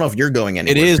because I don't know if you're going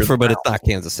anywhere. It is, but it's not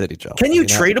Kansas City, Joe. Can you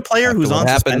trade a player who's on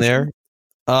suspension? There?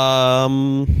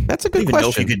 That's a good question. Know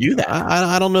if you could do that.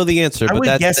 I don't know the answer, but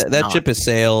that not. ship has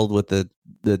sailed with the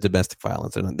domestic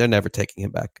violence, and they're never taking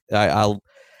him back.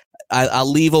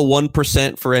 I'll leave a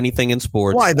 1% for anything in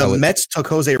sports. Why? The Mets took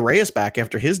Jose Reyes back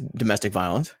after his domestic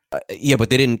violence. Yeah, but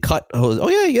they didn't cut Jose. Oh,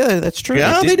 yeah, that's true.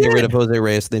 Yeah, they did get rid of Jose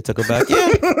Reyes. They took him back.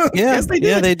 Yeah, yes, they did.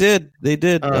 Yeah, they did. They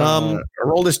did.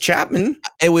 Aroldis Chapman.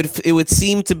 It would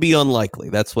seem to be unlikely.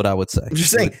 That's what I would say. I'm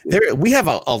just saying, we have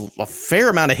a fair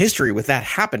amount of history with that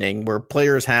happening, where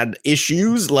players had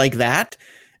issues like that,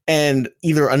 and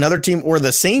either another team or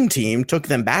the same team took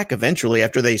them back eventually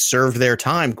after they served their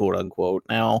time, quote unquote.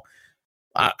 Now,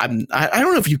 I don't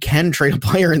know if you can trade a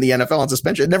player in the NFL on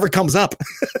suspension. It never comes up.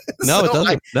 No, it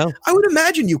doesn't. No, I would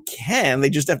imagine you can. They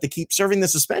just have to keep serving the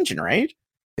suspension, right?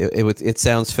 It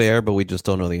sounds fair, but we just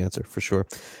don't know the answer for sure.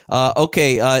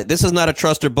 Okay, this is not a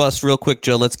trust or bust. Real quick,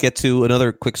 Joe. Let's get to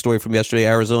another quick story from yesterday.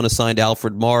 Arizona signed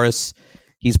Alfred Morris.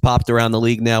 He's popped around the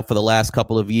league now for the last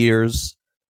couple of years.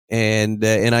 And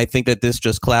I think that this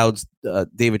just clouds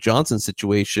David Johnson's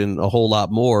situation a whole lot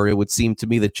more. It would seem to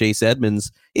me that Chase Edmonds,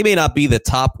 he may not be the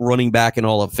top running back in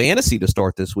all of fantasy to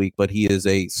start this week, but he is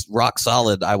a rock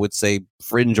solid, I would say,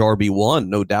 fringe RB1,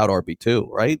 no doubt RB2,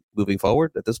 right? Moving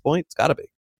forward at this point, it's got to be.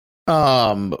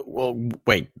 Well,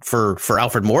 wait, for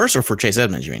Alfred Morris or for Chase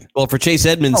Edmonds, you mean? Well, for Chase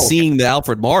Edmonds, seeing the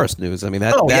Alfred Morris news, I mean,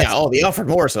 that's the Alfred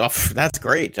Morris stuff. That's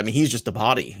great. I mean, he's just a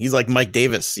body. He's like Mike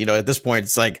Davis. At this point,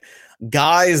 it's like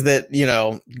guys that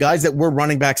were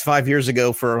running backs 5 years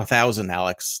ago for 1,000,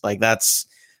 Alex. Like that's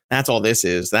all this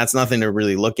is. That's nothing to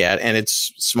really look at. And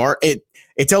it's smart. It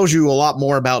tells you a lot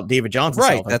more about David Johnson.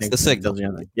 Right. That's the signal.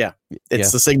 Yeah.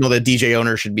 It's the signal that DJ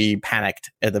owners should be panicked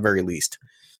at the very least.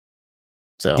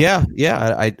 So yeah,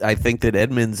 I think that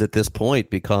Edmonds at this point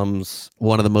becomes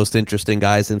one of the most interesting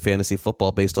guys in fantasy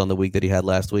football based on the week that he had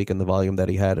last week and the volume that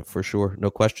he had, for sure, no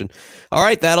question. All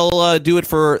right, that'll do it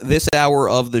for this hour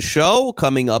of the show.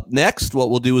 Coming up next,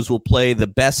 what we'll do is we'll play the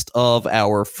best of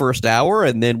our first hour,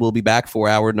 and then we'll be back for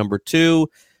hour number 2,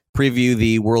 preview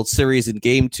the World Series in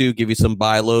Game 2, give you some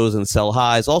buy lows and sell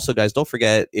highs. Also, guys, don't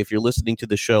forget, if you're listening to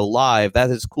the show live,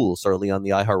 that is cool, certainly on the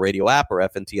iHeartRadio app or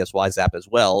FNTSY's app as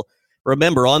well.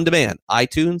 Remember, on demand,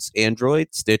 iTunes, Android,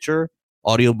 Stitcher,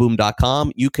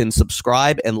 audioboom.com. You can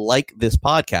subscribe and like this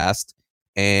podcast,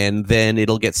 and then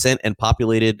it'll get sent and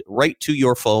populated right to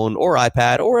your phone or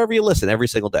iPad or wherever you listen every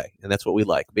single day. And that's what we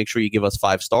like. Make sure you give us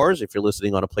 5 stars if you're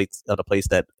listening on a place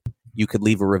that you could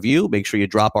leave a review. Make sure you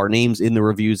drop our names in the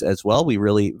reviews as well. We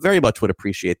really very much would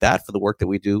appreciate that for the work that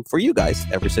we do for you guys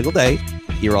every single day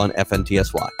here on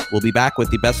FNTSY. We'll be back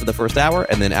with the best of the first hour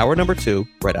and then hour number 2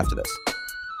 right after this.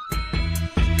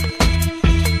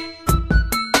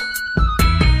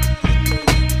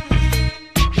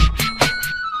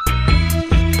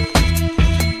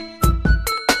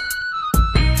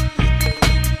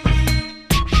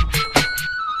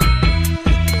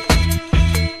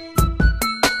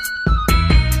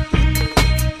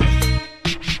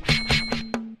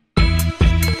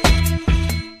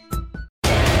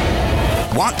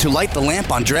 Want to light the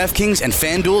lamp on DraftKings and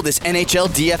FanDuel this NHL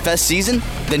DFS season?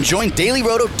 Then join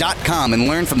DailyRoto.com and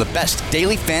learn from the best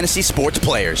daily fantasy sports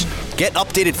players. Get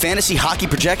updated fantasy hockey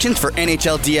projections for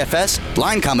NHL DFS,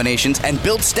 line combinations, and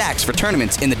build stacks for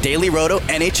tournaments in the Daily Roto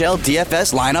NHL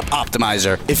DFS Lineup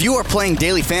Optimizer. If you are playing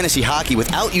daily fantasy hockey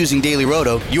without using Daily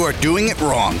Roto, you are doing it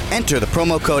wrong. Enter the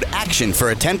promo code ACTION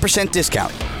for a 10%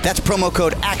 discount. That's promo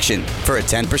code ACTION for a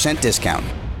 10% discount.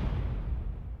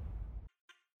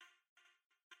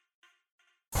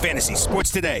 Fantasy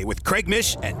Sports Today with Craig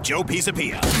Mish and Joe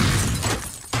Pisapia.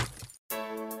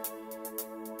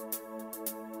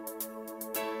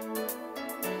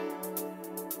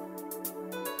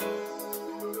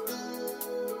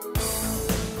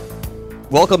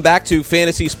 Welcome back to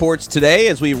Fantasy Sports Today.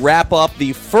 As we wrap up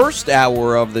the first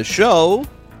hour of the show,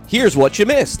 here's what you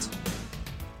missed.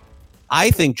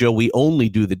 I think, Joe, we only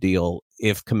do the deal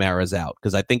if Kamara's out,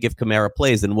 because I think if Kamara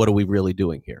plays, then what are we really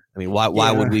doing here? I mean, why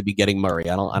would we be getting Murray?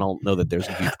 I don't know that there's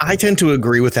a huge. I tend to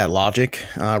agree with that logic.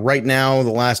 Right now,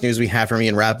 the last news we have from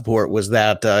Ian Rappaport was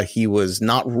that he was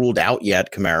not ruled out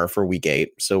yet, Kamara, for week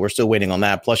 8. So we're still waiting on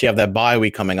that. Plus, you have that bye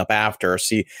week coming up after.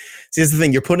 See, here's the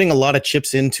thing: you're putting a lot of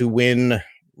chips in to win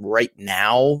right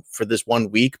now for this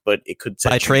 1 week, but it could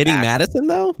by trading back. Madison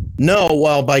though. No,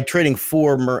 well, by trading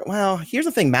for well, here's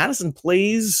the thing: Madison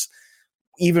plays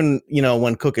even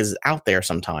when Cook is out there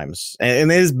sometimes,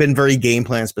 and it has been very game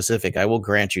plan specific. I will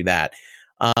grant you that.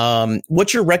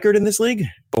 What's your record in this league?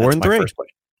 4-3.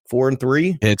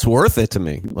 4-3. It's worth it to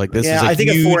me. Like this is I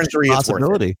think at 4-3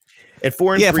 possibility. At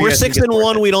 4-3, if we're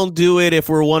 6-1, we don't do it. If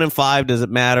we're 1-5, does it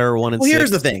matter? 1-6. Well,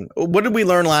 here's the thing. What did we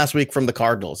learn last week from the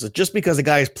Cardinals? It's just because a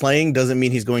guy is playing doesn't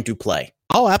mean he's going to play.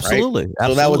 Oh, absolutely.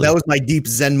 Right? So that was my deep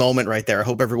Zen moment right there. I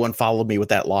hope everyone followed me with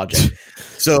that logic.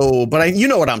 But you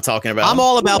know what I'm talking about. I'm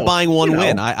all about buying one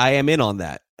win. I am in on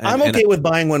that. I'm okay with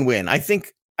buying one win. I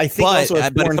think but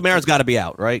Kamara's got to be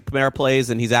out, right? Kamara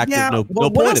plays and he's active. No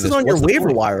what point else in is this. on your waiver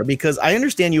wire? Because I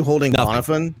understand you holding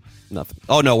Bonifant. Nothing.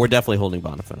 Oh no, we're definitely holding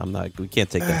Bonifant. We can't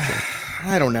take that chance.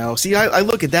 I don't know. See, I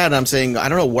look at that and I'm saying, I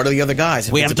don't know. What are the other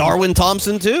guys? We have Darwin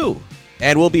Thompson too.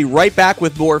 And we'll be right back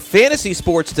with more fantasy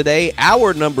sports today.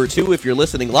 Hour number 2 if you're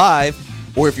listening live,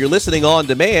 or if you're listening on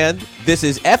demand. This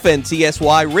is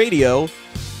FNTSY Radio